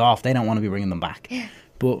milliseconds off. They don't want to be bringing them back. Yeah.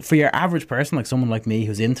 But for your average person, like someone like me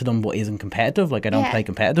who's into them but isn't competitive, like I don't play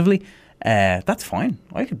competitively, that's fine.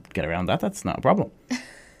 I could get around that. That's not a problem.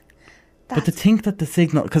 But to think that the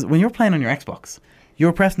signal, because when you're playing on your Xbox,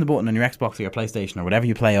 you're pressing the button on your Xbox or your PlayStation or whatever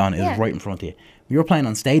you play on is right in front of you. When you're playing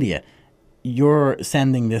on Stadia, you're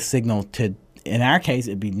sending this signal to, in our case,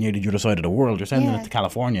 it'd be nearly the other side of the world. You're sending it to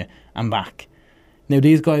California and back. Now,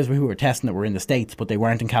 these guys who were testing it were in the States, but they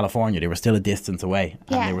weren't in California. They were still a distance away,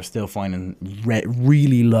 and they were still finding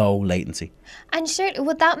really low latency. And sure,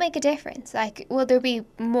 would that make a difference? Like, will there be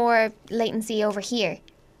more latency over here?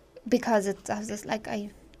 Because it's, I was just like,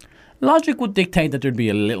 logic would dictate that there'd be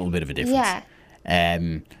a little bit of a difference.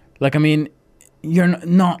 Yeah. Like, I mean, you're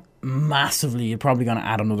not massively, you're probably going to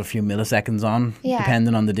add another few milliseconds on,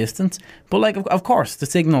 depending on the distance. But, like, of course, the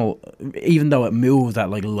signal, even though it moves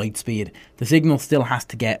at, like, light speed, the signal still has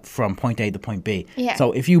to get from point A to point B. Yeah.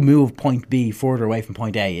 So if you move point B further away from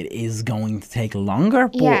point A, it is going to take longer,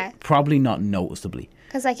 but probably not noticeably.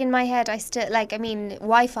 Because, like, in my head, I still, like, I mean,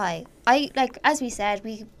 Wi-Fi, like, as we said,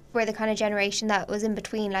 we were the kind of generation that was in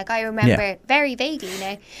between. Like, I remember very vaguely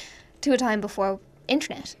now to a time before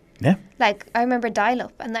internet. Yeah. Like, I remember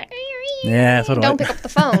dial-up and that. Yeah, so don't pick up the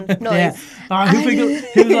phone noise.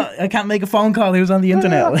 I can't make a phone call. He was on the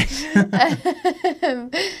internet.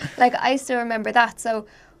 Like, I still remember that. So,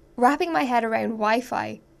 wrapping my head around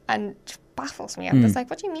Wi-Fi and baffles me. I'm just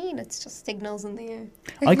like, what do you mean? It's just signals in the air.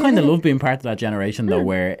 I kind of love being part of that generation, though,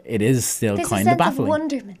 where it is still kind of baffling. There's a sense of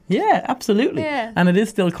wonderment. Yeah, absolutely. Yeah. And it is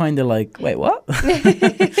still kind of like, wait, what?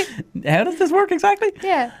 How does this work exactly?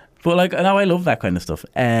 Yeah. But, like, no, I love that kind of stuff.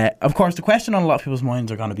 Of course, the question on a lot of people's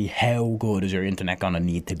minds are going to be, how good is your internet going to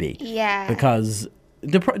need to be? Yeah. Because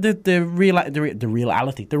the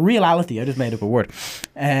reality, I just made up a word. With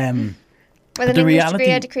an English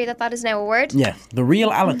degree, I decree that is now a word. Yeah, the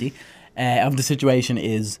reality of the situation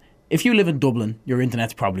is, if you live in Dublin, your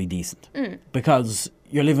internet's probably decent. Because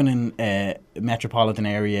you're living in a metropolitan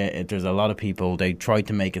area, there's a lot of people, they try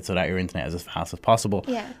to make it so that your internet is as fast as possible.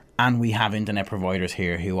 Yeah. And we have internet providers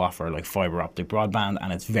here who offer like fibre optic broadband,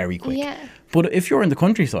 and it's very quick. Yeah. But if you're in the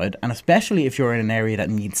countryside, and especially if you're in an area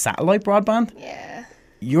that needs satellite broadband,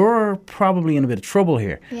 you're probably in a bit of trouble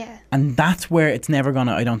here. Yeah. And that's where it's never going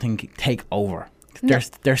to, I don't think, take over.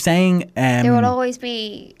 They're saying... there will always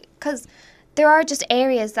be... Because there are just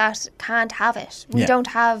areas that can't have it. We don't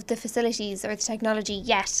have the facilities or the technology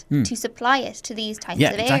yet to supply it to these types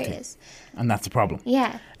of areas. And that's a problem.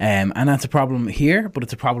 Yeah. And that's a problem here, but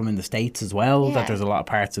it's a problem in the States as well, that there's a lot of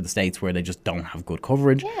parts of the States where they just don't have good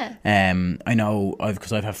coverage. Yeah. I know,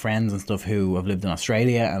 because I've had friends and stuff who have lived in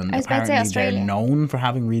Australia, and apparently they're known for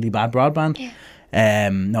having really bad broadband. Yeah.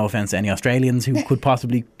 No offence to any Australians who could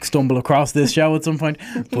possibly stumble across this show at some point,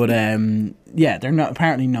 but they're not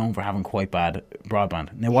apparently known for having quite bad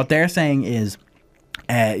broadband. Now, what they're saying is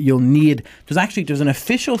you'll need. There's an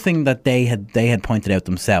official thing that they had pointed out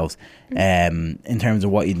themselves in terms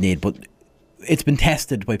of what you'd need, but it's been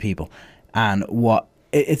tested by people, and what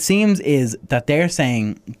it seems is that they're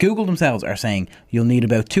saying, Google themselves are saying, you'll need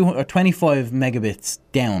about 25 megabits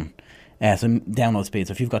down. So download speed.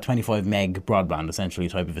 So if you've got 25 meg broadband, essentially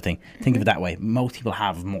type of a thing, think of it that way. Most people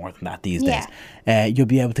have more than that these days. You'll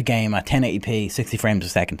be able to game at 1080p, 60 frames a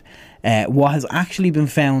second. What has actually been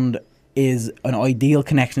found is an ideal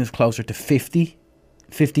connection is closer to 50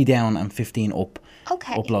 down and 15 up.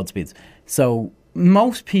 Upload speeds. So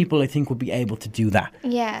most people, I think, would be able to do that.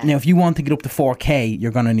 Yeah. Now, if you want to get up to 4K,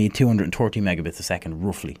 you're going to need 230 megabits a second,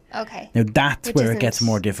 roughly. Okay. Now, that's where it gets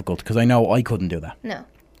more difficult, because I know I couldn't do that. No.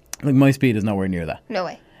 Like, my speed is nowhere near that. No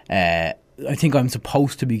way. I think I'm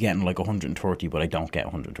supposed to be getting like 130, but I don't get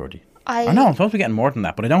 130. I know I'm supposed to be getting more than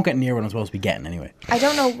that, but I don't get near what I'm supposed to be getting anyway. I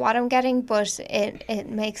don't know what I'm getting, but it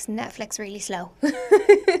makes Netflix really slow.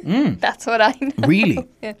 That's what I know. Really?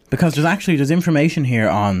 Yeah. Because there's information here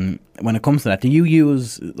on when it comes to that. Do you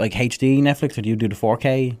use like HD Netflix, or do you do the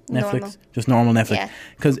 4K Netflix? Normal. Just normal Netflix.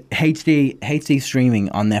 Because HD streaming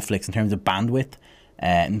on Netflix in terms of bandwidth.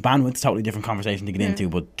 And bandwidth's a totally different conversation to get into,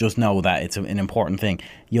 but just know that it's an important thing.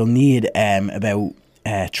 You'll need about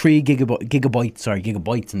 3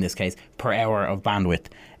 gigabytes in this case per hour of bandwidth.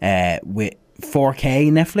 With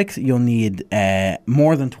 4K Netflix, you'll need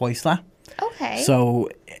more than twice that. Okay. So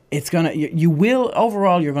it's gonna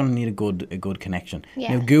overall you're gonna need a good connection.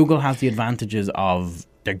 Yeah. Now, Google has the advantages of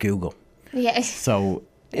their Google. Yeah. So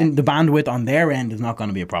the bandwidth on their end is not going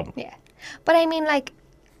to be a problem. Yeah, but I mean, like,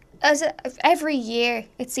 every year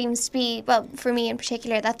it seems to be, well, for me in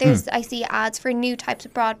particular, that there's I see ads for new types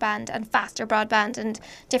of broadband and faster broadband and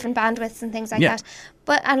different bandwidths and things like that.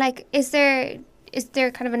 But like, is there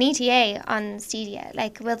kind of an ETA on Stadia?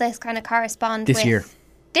 Like, will this kind of correspond this year?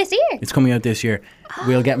 This year? It's coming out this year.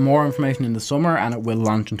 We'll get more information in the summer, and it will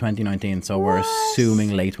launch in 2019. So we're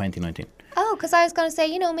assuming late 2019. Oh, because I was going to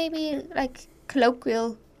say, maybe like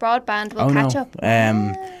colloquial broadband will catch up.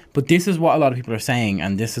 But this is what a lot of people are saying,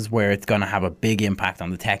 and this is where it's going to have a big impact on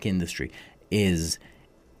the tech industry, is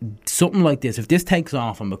something like this. If this takes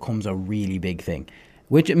off and becomes a really big thing,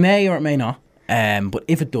 which it may or it may not, but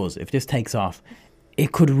if it does, if this takes off,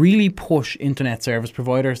 it could really push internet service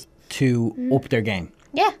providers to up their game.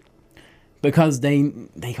 Yeah. Because they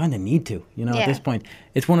kind of need to, at this point.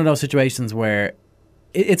 It's one of those situations where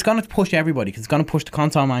it's going to push everybody, because it's going to push the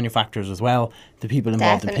console manufacturers as well, the people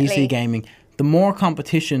involved in PC gaming. The more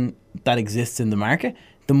competition that exists in the market,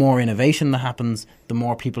 the more innovation that happens, the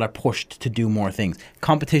more people are pushed to do more things.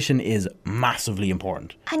 Competition is massively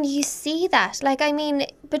important. And you see that. Like, I mean,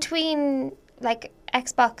 between, like,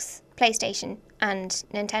 Xbox, PlayStation and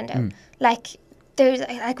Nintendo, like, there's,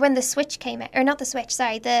 like, when the Switch came out, or not the Switch,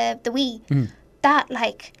 sorry, the Wii, that,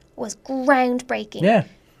 like, was groundbreaking. Yeah.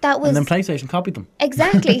 That was... And then PlayStation copied them.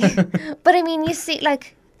 Exactly. But, I mean, you see,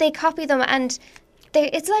 like, they copy them, and...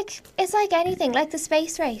 It's like anything, like the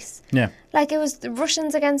space race. Yeah. Like, it was the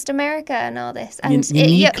Russians against America and all this, and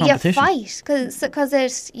you fight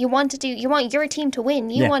because you want your team to win.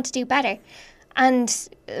 You want to do better, and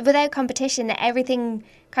without competition, everything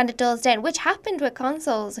kind of dulls down, which happened with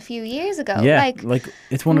consoles a few years ago. Yeah, like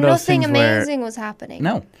it's one of those things nothing amazing was happening.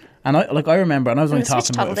 No. And I remember, and I was only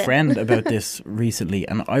talking to a friend about this recently,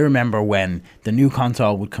 and I remember when the new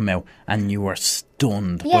console would come out and you were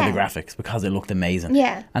stunned by the graphics because it looked amazing.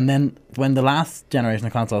 Yeah. And then when the last generation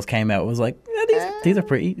of consoles came out, it was like, yeah, these are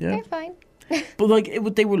pretty. Yeah. They're fine. But like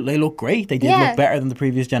they look great. They did look better than the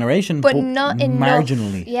previous generation, but not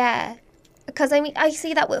marginally. Enough. Yeah. Because I mean, I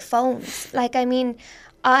see that with phones. Like, I mean,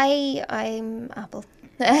 I'm Apple.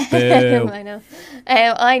 I know.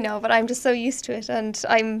 I know, but I'm just so used to it, and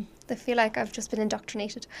I feel like I've just been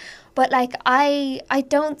indoctrinated. But like, I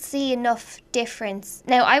don't see enough difference.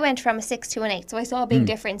 Now, I went from a 6 to an 8, so I saw a big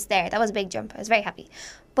difference there. That was a big jump. I was very happy.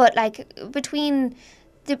 But like, between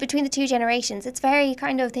the two generations, it's very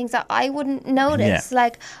kind of things that I wouldn't notice.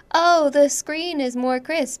 Like, oh, the screen is more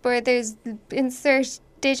crisp, or there's insert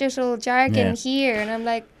digital jargon here, and I'm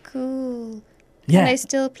like, cool. Can I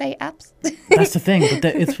still play apps? That's the thing,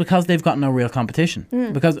 but it's because they've got no real competition.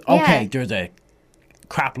 Because, okay, there's a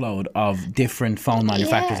crap load of different phone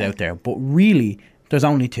manufacturers out there, but really, there's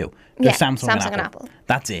only two. There's Samsung and Apple.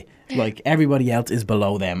 That's it. Like, everybody else is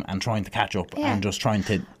below them and trying to catch up and just trying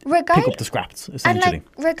to pick up the scraps, essentially. And,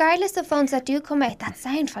 like, regardless of phones that do come out, that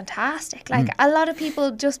sound fantastic. Like, a lot of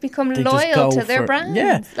people just become loyal to their brands.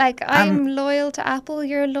 Yeah. Like, I'm loyal to Apple,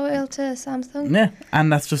 you're loyal to Samsung. Yeah,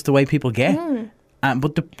 and that's just the way people get.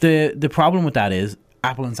 But the problem with that is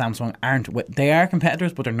Apple and Samsung they are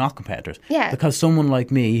competitors, but they're not competitors. Yeah. Because someone like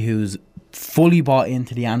me who's fully bought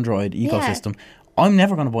into the Android ecosystem, I'm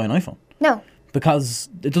never going to buy an iPhone. No. Because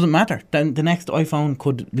it doesn't matter. Then the next iPhone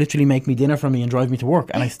could literally make me dinner for me and drive me to work,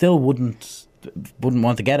 and I still wouldn't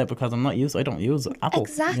want to get it because I don't use Apple.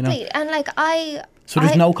 Exactly. You know? And like So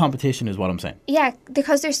there's no competition is what I'm saying. Yeah,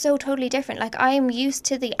 because they're so totally different. Like, I'm used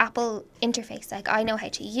to the Apple interface. Like, I know how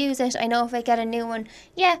to use it. I know if I get a new one,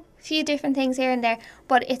 a few different things here and there,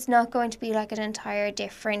 but it's not going to be like an entire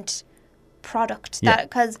different product.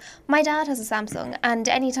 Because my dad has a Samsung, and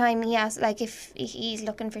anytime he has, like, if he's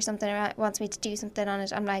looking for something or wants me to do something on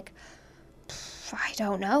it, I'm like, I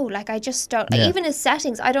don't know. Like, I just don't. Even his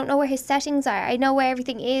settings, I don't know where his settings are. I know where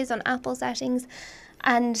everything is on Apple settings,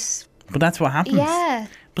 but that's what happens. Yeah.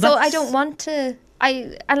 But so I don't want to.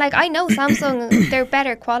 I know Samsung, they're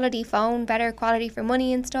better quality phone, better quality for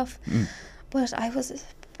money and stuff. But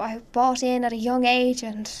I bought in at a young age,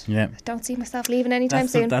 and I don't see myself leaving anytime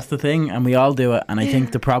soon. That's the thing, and we all do it. And I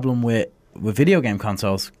think the problem with video game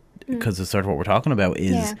consoles, because it's sort of what we're talking about,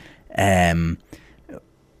 is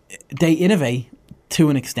they innovate to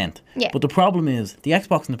an extent. Yeah. But the problem is the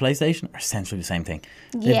Xbox and the PlayStation are essentially the same thing.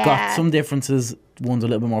 They've got some differences. One's a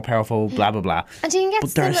little bit more powerful, blah, blah, blah. And you can get,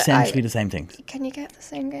 but they're essentially the same things. Can you get the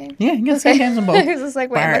same game? Yeah, you can get the same games on both. Like,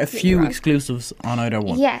 bar a few exclusives on either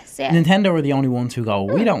one. Yes, yeah. Nintendo are the only ones who go,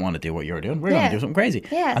 we don't want to do what you're doing. We're going to do something crazy.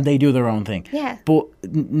 Yeah. And they do their own thing. Yeah. But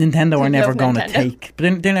Nintendo are never going to take...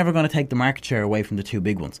 But they're never going to take the market share away from the two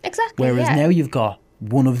big ones. Exactly, Whereas now you've got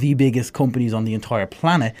one of the biggest companies on the entire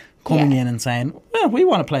planet coming in and saying, well, we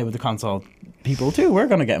want to play with the console people too. We're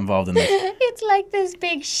going to get involved in this. It's like this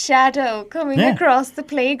big shadow coming across the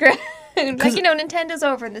playground. Like, you know, Nintendo's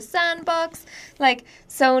over in the sandbox. Like,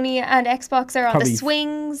 Sony and Xbox are on the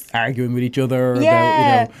swings. Arguing with each other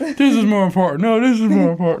about, you know, this is more important. No, this is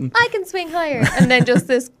more important. I can swing higher. And then just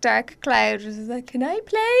this dark cloud is like, can I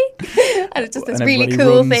play? And it's just this really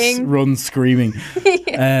cool thing. Runs screaming.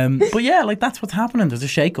 But yeah, like, that's what's happening. There's a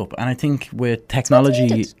shake-up. And I think with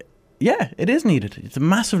technology... Yeah, it is needed. It's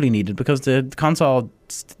massively needed because the console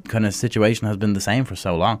kind of situation has been the same for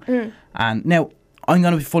so long. And now, I'm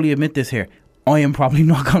going to fully admit this here. I am probably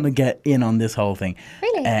not going to get in on this whole thing.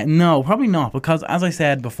 Really? No, probably not. Because as I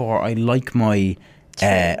said before, I like my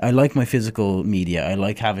physical media. I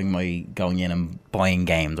like having my going in and buying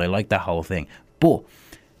games. I like that whole thing. But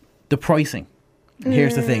the pricing,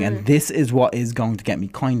 here's the thing, and this is what is going to get me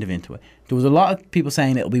kind of into it. there was a lot of people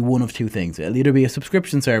saying it'll be one of two things. It'll either be a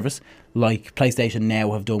subscription service like PlayStation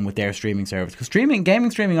Now have done with their streaming service, because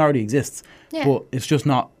gaming streaming already exists, but it's just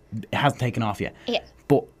not, it hasn't taken off yet. Yeah.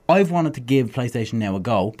 But I've wanted to give PlayStation Now a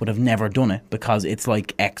go, but I've never done it because it's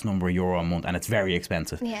like X number of euro a month and it's very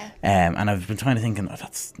expensive. Yeah. And I've been trying to think,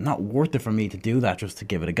 that's not worth it for me to do that just to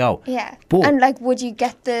give it a go. Yeah. But, and like, would you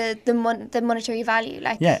get the monetary value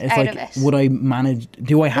out of it? Would I manage?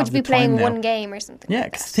 Do I have the time now? Would you be playing one game or something? Yeah,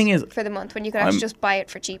 because the thing is, for the month when you could actually just buy it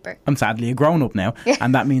for cheaper. I'm sadly a grown up now,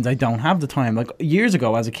 and that means I don't have the time. Like years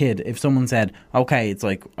ago, as a kid, if someone said, "Okay, it's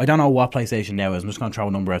like I don't know what PlayStation Now is. I'm just going to throw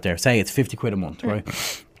a number out there. Say it's £50 a month, right?"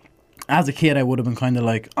 As a kid, I would have been kind of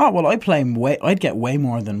like, oh, well, I'd get way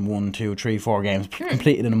more than 1, 2, 3, 4 games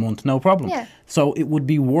completed in a month, no problem. Yeah. So it would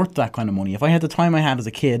be worth that kind of money. If I had the time I had as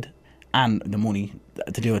a kid and the money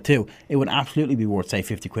to do it too, it would absolutely be worth, say,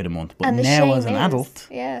 £50 a month. But now as an adult,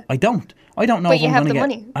 I don't. I don't know but if you I'm have going to the get...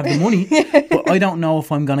 money. I have the money, but I don't know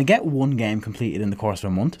if I'm going to get one game completed in the course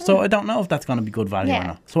of a month. So I don't know if that's going to be good value or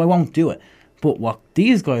not. So I won't do it. But what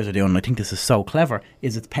these guys are doing, and I think this is so clever,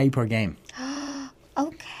 is it's pay per game.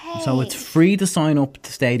 Okay. So it's free to sign up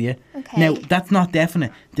to Stadia. Okay. Now, that's not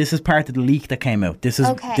definite. This is part of the leak that came out. This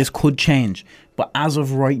could change. But as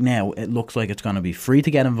of right now, it looks like it's going to be free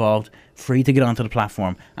to get involved, free to get onto the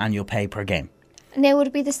platform, and you'll pay per game. Now, would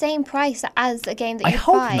it be the same price as a game that you buy?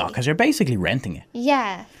 I hope not, because you're basically renting it.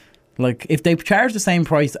 Yeah. Like, if they charge the same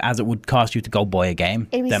price as it would cost you to go buy a game,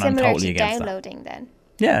 then I'm totally against that. It'd be similar to downloading then.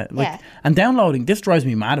 Yeah, and downloading, this drives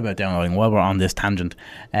me mad about downloading while we're on this tangent.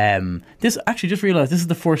 This, actually, just realised, this is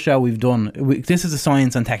the first show we've done. This is a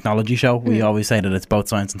science and technology show. We always say that it's both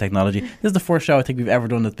science and technology. This is the first show I think we've ever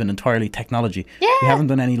done that's been entirely technology. Yeah. We haven't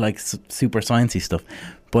done any, like, super sciencey stuff.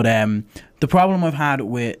 But the problem I've had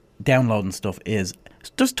with downloading stuff is,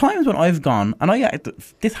 there's times when I've gone, and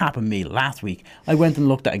this happened to me last week. I went and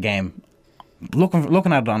looked at a game,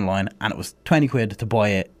 looking at it online, and it was £20 to buy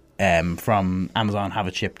it. From Amazon, have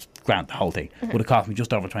it shipped, grant the whole thing. Would have cost me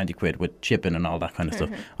just over £20 with shipping and all that kind of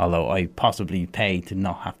stuff. Although I possibly pay to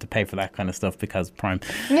not have to pay for that kind of stuff because Prime.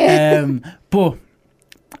 But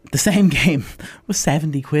the same game was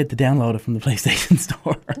 £70 to download it from the PlayStation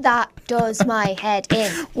Store. That does my head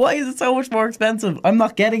in. Why is it so much more expensive? I'm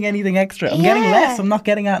not getting anything extra. I'm getting less. I'm not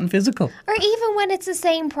getting that in physical. Or even when it's the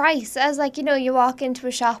same price as, like, you know, you walk into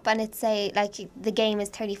a shop and it's, say, like, the game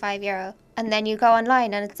is €35. And then you go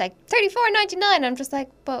online and it's like $34.99. I'm just like,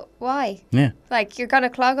 but why? Yeah. Like, you're going to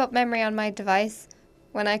clog up memory on my device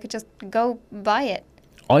when I could just go buy it.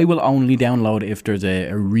 I will only download if there's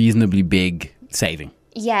a reasonably big saving.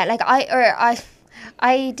 Yeah, like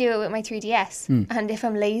I do it with my 3DS, and if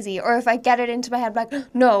I'm lazy or if I get it into my head, like,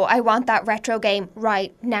 no, I want that retro game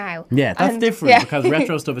right now. Yeah, that's different because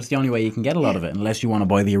retro stuff, it's the only way you can get a lot of it unless you want to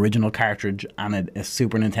buy the original cartridge and a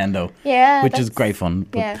Super Nintendo, which is great fun.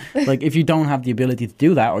 But like, if you don't have the ability to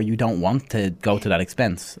do that or you don't want to go to that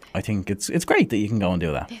expense, I think it's great that you can go and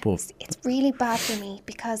do that. But it's really bad for me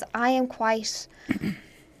because I am quite...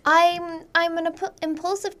 I'm an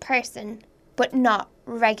impulsive person, but not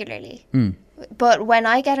regularly. But when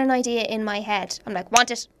I get an idea in my head, I'm like,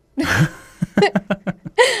 want it.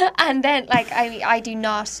 And then, like, I do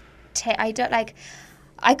not... I don't, like...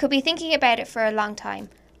 I could be thinking about it for a long time.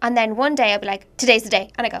 And then one day I'll be like, today's the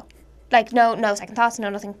day. And I go. Like, no second thoughts,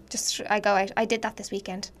 no nothing. Just, I go out. I did that this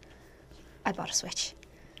weekend. I bought a Switch.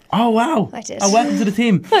 Oh, wow. I did. Oh, welcome to the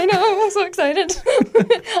team. I know, I'm so excited.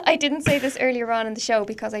 I didn't say this earlier on in the show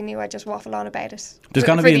because I knew I'd just waffle on about it. There's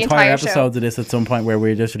going to be entire episodes of this at some point where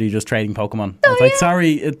we're literally just trading Pokemon. It's like,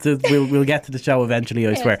 sorry, we'll get to the show eventually,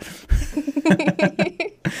 I swear.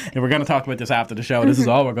 If we're going to talk about this after the show, this is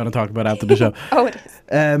all we're going to talk about after the show. Oh, it is.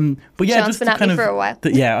 But yeah, Sean's just been at me for a while.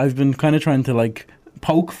 I've been kind of trying to, like,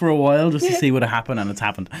 poke for a while just to see what happened, and it's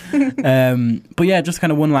happened. But yeah, just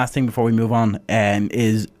kind of one last thing before we move on,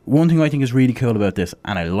 is one thing I think is really cool about this,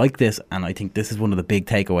 and I like this, and I think this is one of the big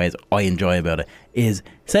takeaways I enjoy about it, is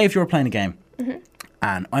say if you're playing a game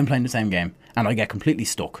and I'm playing the same game and I get completely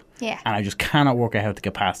stuck and I just cannot work out how to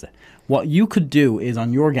get past it. What you could do is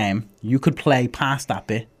on your game, you could play past that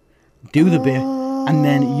bit, do the bit, and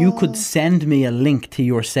then you could send me a link to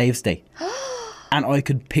your save state. And I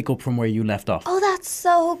could pick up from where you left off. Oh, that's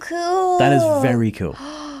so cool. That is very cool.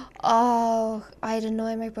 Oh, I'd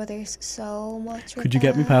annoy my brothers so much. Could you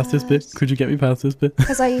get me past this bit? Could you get me past this bit?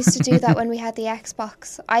 Because I used to do that when we had the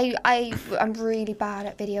Xbox. I'm really bad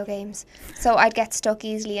at video games. So I'd get stuck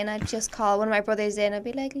easily and I'd just call one of my brothers in. I'd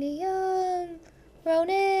be like, Leon,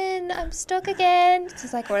 Ronan, I'm stuck again. It's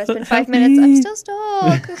just like, well, it's been 5 minutes. I'm still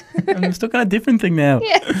stuck. I'm stuck on a different thing now.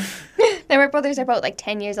 Yeah. Now, my brothers are both like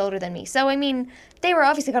 10 years older than me. So, I mean, they were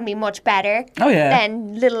obviously going to be much better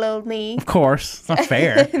than little old me. Of course. It's not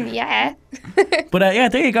fair. Yeah. But yeah,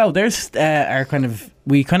 there you go. There's our kind of...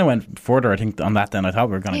 We kind of went further, I think, on that than I thought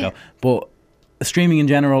we were going to go. But streaming in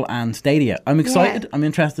general and Stadia. I'm excited. I'm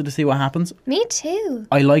interested to see what happens. Me too.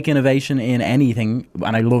 I like innovation in anything,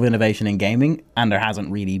 and I love innovation in gaming, and there hasn't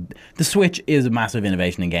really... The Switch is a massive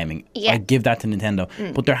innovation in gaming. I give that to Nintendo.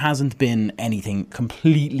 But there hasn't been anything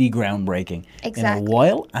completely groundbreaking in a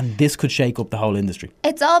while, and this could shake up the whole industry.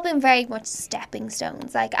 It's all been very much stepping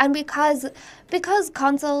stones. And because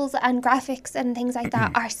consoles and graphics and things like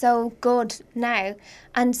that are so good now,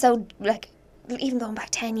 and so, like, even going back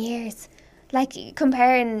 10 years... Like,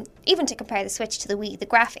 compare the Switch to the Wii, the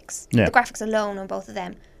graphics alone on both of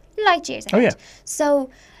them, light years ahead. Oh, yeah. So,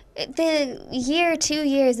 the year, 2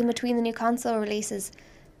 years in between the new console releases,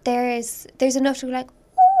 there's enough to be like,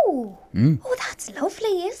 oh, that's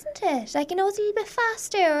lovely, isn't it? Like, it's a little bit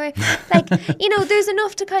faster. Or, like, there's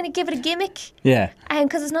enough to kind of give it a gimmick. Yeah. And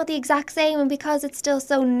because it's not the exact same, and because it's still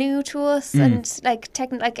so new to us, and like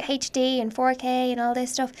HD and 4K and all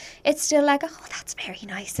this stuff, it's still like, oh, that's very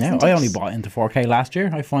nice, isn't it? I only bought into 4K last year.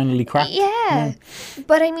 I finally cracked. Yeah.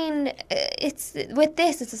 But I mean, it's with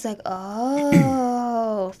this, it's just like,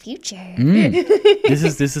 oh, future. This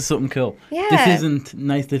is something cool. Yeah. This isn't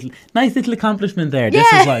nice little accomplishment there. This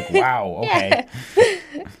is like, wow, okay.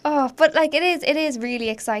 Oh, but like it is really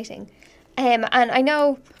exciting. And I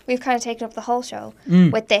know we've kind of taken up the whole show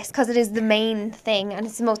with this because it is the main thing and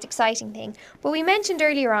it's the most exciting thing. But we mentioned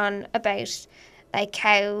earlier on about like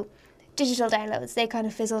how digital downloads, they kind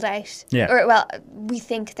of fizzled out. Yeah. Or, well, we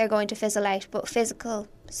think they're going to fizzle out, but physical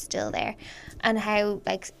is still there. And how,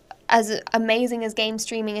 like, as amazing as game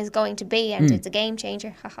streaming is going to be, and it's a game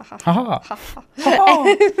changer,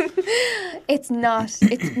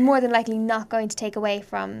 it's more than likely not going to take away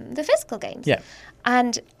from the physical games. Yeah.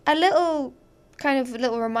 And a little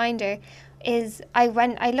reminder is I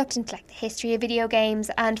looked into like the history of video games,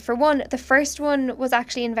 and for one, the first one was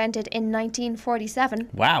actually invented in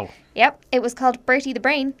 1947. Wow. Yep, it was called Bertie the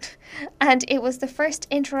Brain, and it was the first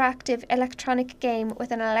interactive electronic game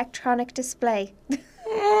with an electronic display.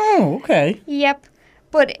 Oh, okay. Yep,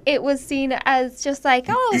 but it was seen as just like,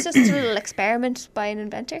 oh, it's just a little experiment by an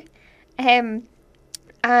inventor. And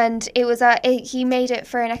it was he made it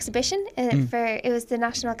for an exhibition. It was the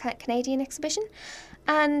National Canadian Exhibition,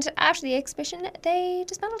 and after the exhibition, they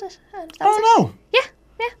dismantled it. And that was no! Yeah.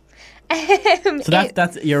 So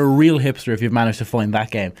that's you're a real hipster if you've managed to find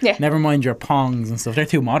that game. Yeah. Never mind your Pongs and stuff; they're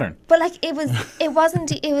too modern. But like it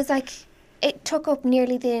wasn't. It was like it took up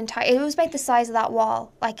nearly the entire. It was about the size of that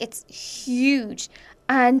wall. Like it's huge,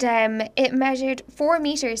 and it measured 4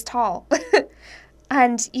 meters tall,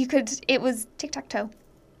 and it was tic-tac-toe.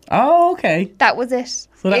 Oh, okay. That was it.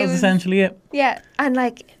 So that was essentially it. Yeah, and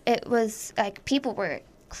like it was like people were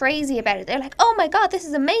crazy about it. They're like, "Oh my god, this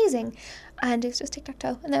is amazing!" And it was just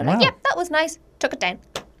tic-tac-toe, and they were like, "Yep, that was nice." Took it down.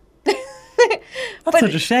 That's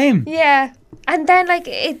such a shame. Yeah, and then like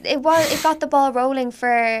it got the ball rolling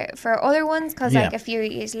for other ones because like a few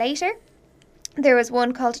years later, there was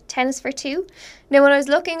one called Tennis for Two. Now when I was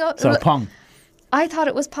looking up, Pong. I thought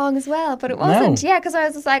it was Pong as well, but it wasn't. No. Yeah, because I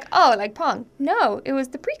was just like, oh, like Pong. No, it was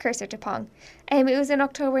the precursor to Pong. It was in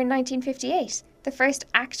October 1958. The first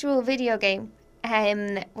actual video game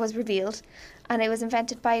was revealed, and it was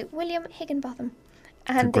invented by William Higginbotham.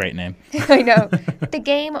 That's a great name. I know. The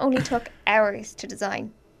game only took hours to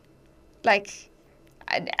design. Like,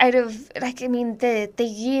 out of, like, I mean, the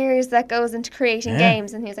years that goes into creating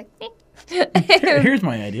games, and he was like, Here's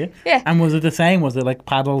my idea. Yeah. And was it the same? Was it like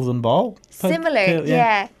paddles and ball? Similar,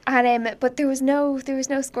 yeah. And but there was no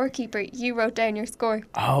scorekeeper. You wrote down your score.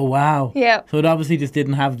 Oh wow. Yeah. So it obviously just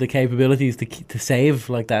didn't have the capabilities to save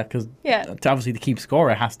like that because obviously to keep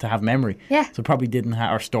score it has to have memory. Yeah. So it probably didn't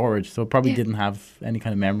have or storage. So it probably didn't have any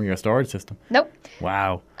kind of memory or storage system. Nope.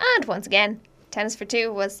 Wow. And once again, Tennis for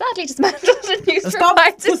Two was sadly dismantled and used for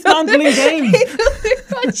parts of dismantling games. other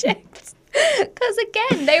projects. Because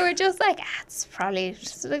again, they were just like, it's probably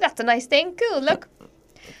that's a nice thing. Cool, look,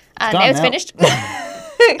 and now it's finished.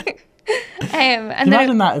 And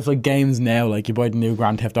imagine that if like games now, like you buy the new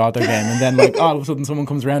Grand Theft Auto game, and then like all of a sudden someone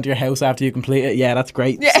comes around to your house after you complete it. Yeah, that's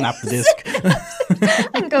great. Yeah. Snap the disc.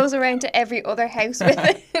 And goes around to every other house with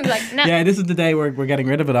it. Like, nah. Yeah, this is the day we're getting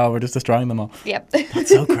rid of it all. We're just destroying them all. Yep.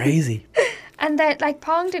 That's so crazy. And then like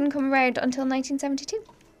Pong didn't come around until 1972.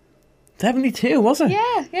 72, was it?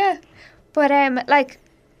 Yeah. But like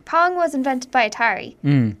Pong was invented by Atari,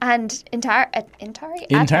 and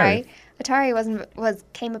Atari Atari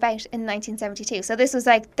came about in 1972. So this was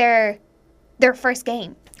like their first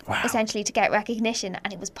game, essentially, to get recognition,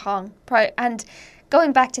 and it was Pong. And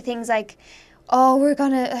going back to things like, oh, we're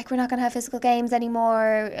not gonna have physical games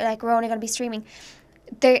anymore. Like, we're only gonna be streaming.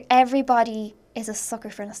 Everybody is a sucker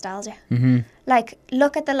for nostalgia. Mm-hmm. Like,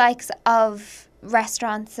 look at the likes of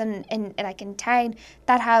restaurants in town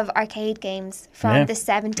that have arcade games from the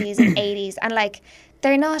 70s and 80s, and like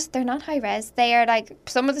they're not high res. They are like,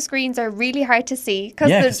 some of the screens are really hard to see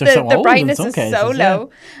because the brightness is so low,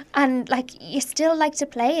 and like you still like to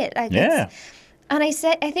play it. Like, and I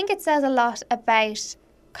think it says a lot about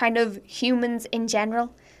kind of humans in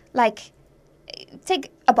general. Like,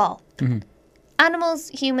 take a ball. Mm-hmm. Animals,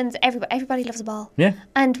 humans, everybody loves a ball. Yeah.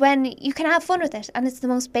 And when you can have fun with it, and it's the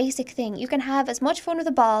most basic thing, you can have as much fun with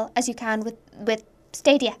a ball as you can with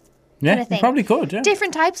Stadia. Yeah, kind of thing. You probably could, yeah.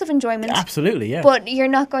 Different types of enjoyment. Absolutely, yeah. But you're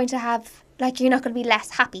not going to be less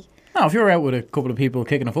happy. No, if you're out with a couple of people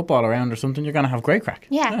kicking a football around or something, you're going to have great crack.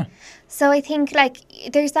 Yeah. So I think, like,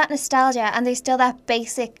 there's that nostalgia, and there's still that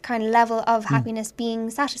basic kind of level of happiness being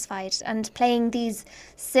satisfied, and playing these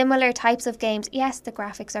similar types of games. Yes, the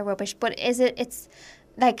graphics are rubbish, but it's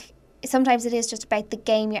like, sometimes it is just about the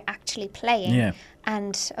game you're actually playing. Yeah.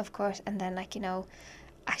 And of course, and then, like, you know,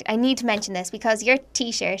 I need to mention this because your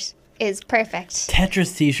t-shirt is perfect.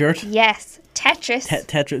 Tetris t-shirt. Yes. Tetris.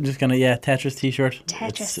 Tetris t-shirt.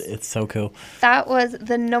 Tetris. It's so cool. That was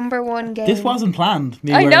the number one game. This wasn't planned.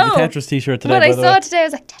 Me wearing the Tetris t-shirt today. When I saw it today, I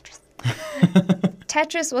was like, Tetris.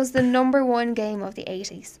 Tetris was the number one game of the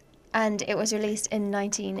 80s, and it was released in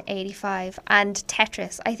 1985. And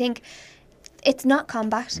Tetris, I think, it's not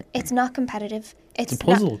combat. It's not competitive. It's a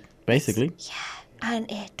puzzle, basically. Yeah.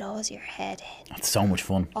 And it does your head in. It's so much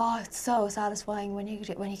fun. Oh, it's so satisfying when you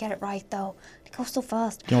get it right, though. It goes so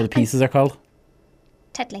fast. Do you know what the pieces are called?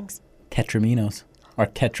 Tetlings. Tetraminos. Or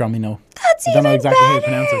tetramino. That's even better. I don't know exactly how you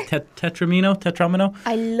pronounce it. Tetramino?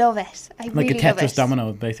 I love it. I really love it. Like a Tetris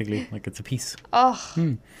domino, basically. Like, it's a piece. Oh.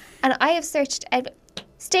 And I have searched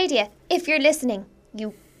Stadia. If you're listening,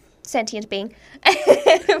 you sentient being.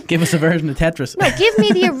 Give us a version of Tetris. No, give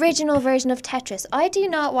me the original version of Tetris. I do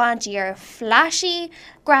not want your flashy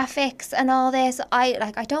graphics and all this.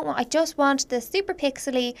 I just want the super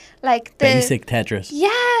pixely, like the basic Tetris.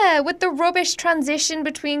 Yeah, with the rubbish transition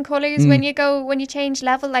between colours when you change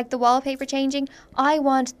level, like the wallpaper changing. I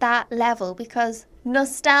want that level because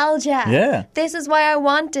nostalgia. Yeah. This is why I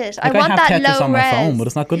want it. Like, I want that Tetris low on res. my phone, but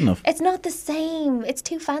it's not good enough. It's not the same. It's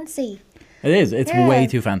too fancy. It is. It's way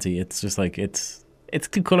too fancy. It's just like, it's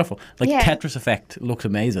too colourful. Like, Tetris Effect looks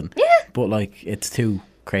amazing. Yeah. But, like, it's too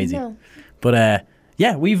crazy. No. But,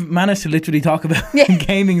 we've managed to literally talk about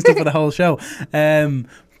gaming stuff for the whole show.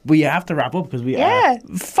 We have to wrap up because we are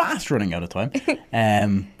fast running out of time.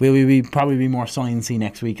 We'll probably be more sciencey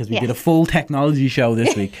next week because we did a full technology show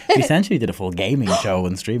this week. We essentially did a full gaming show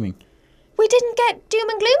and streaming. We didn't get doom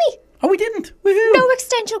and gloomy. Oh, we didn't. Woohoo. No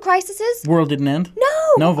existential crises. World didn't end.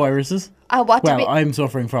 No. No viruses. I'm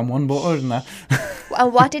suffering from one, but other than that.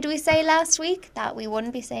 And what did we say last week? That we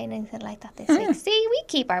wouldn't be saying anything like that this week. See, we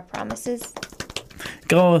keep our promises.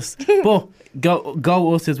 Go us. But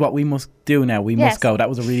go us is what we must do now. We must go. That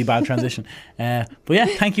was a really bad transition. But yeah,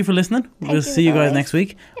 thank you for listening. We'll see you guys next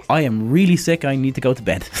week. I am really sick. I need to go to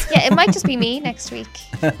bed. Yeah, it might just be me next week.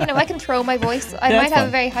 You know, I can throw my voice. I might have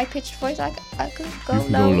a very high-pitched voice. I could go low.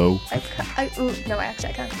 Go low. No, I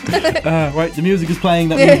can't. Right, the music is playing.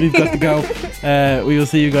 That means we've got to go. We will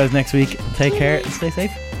see you guys next week. Take care and stay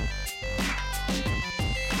safe.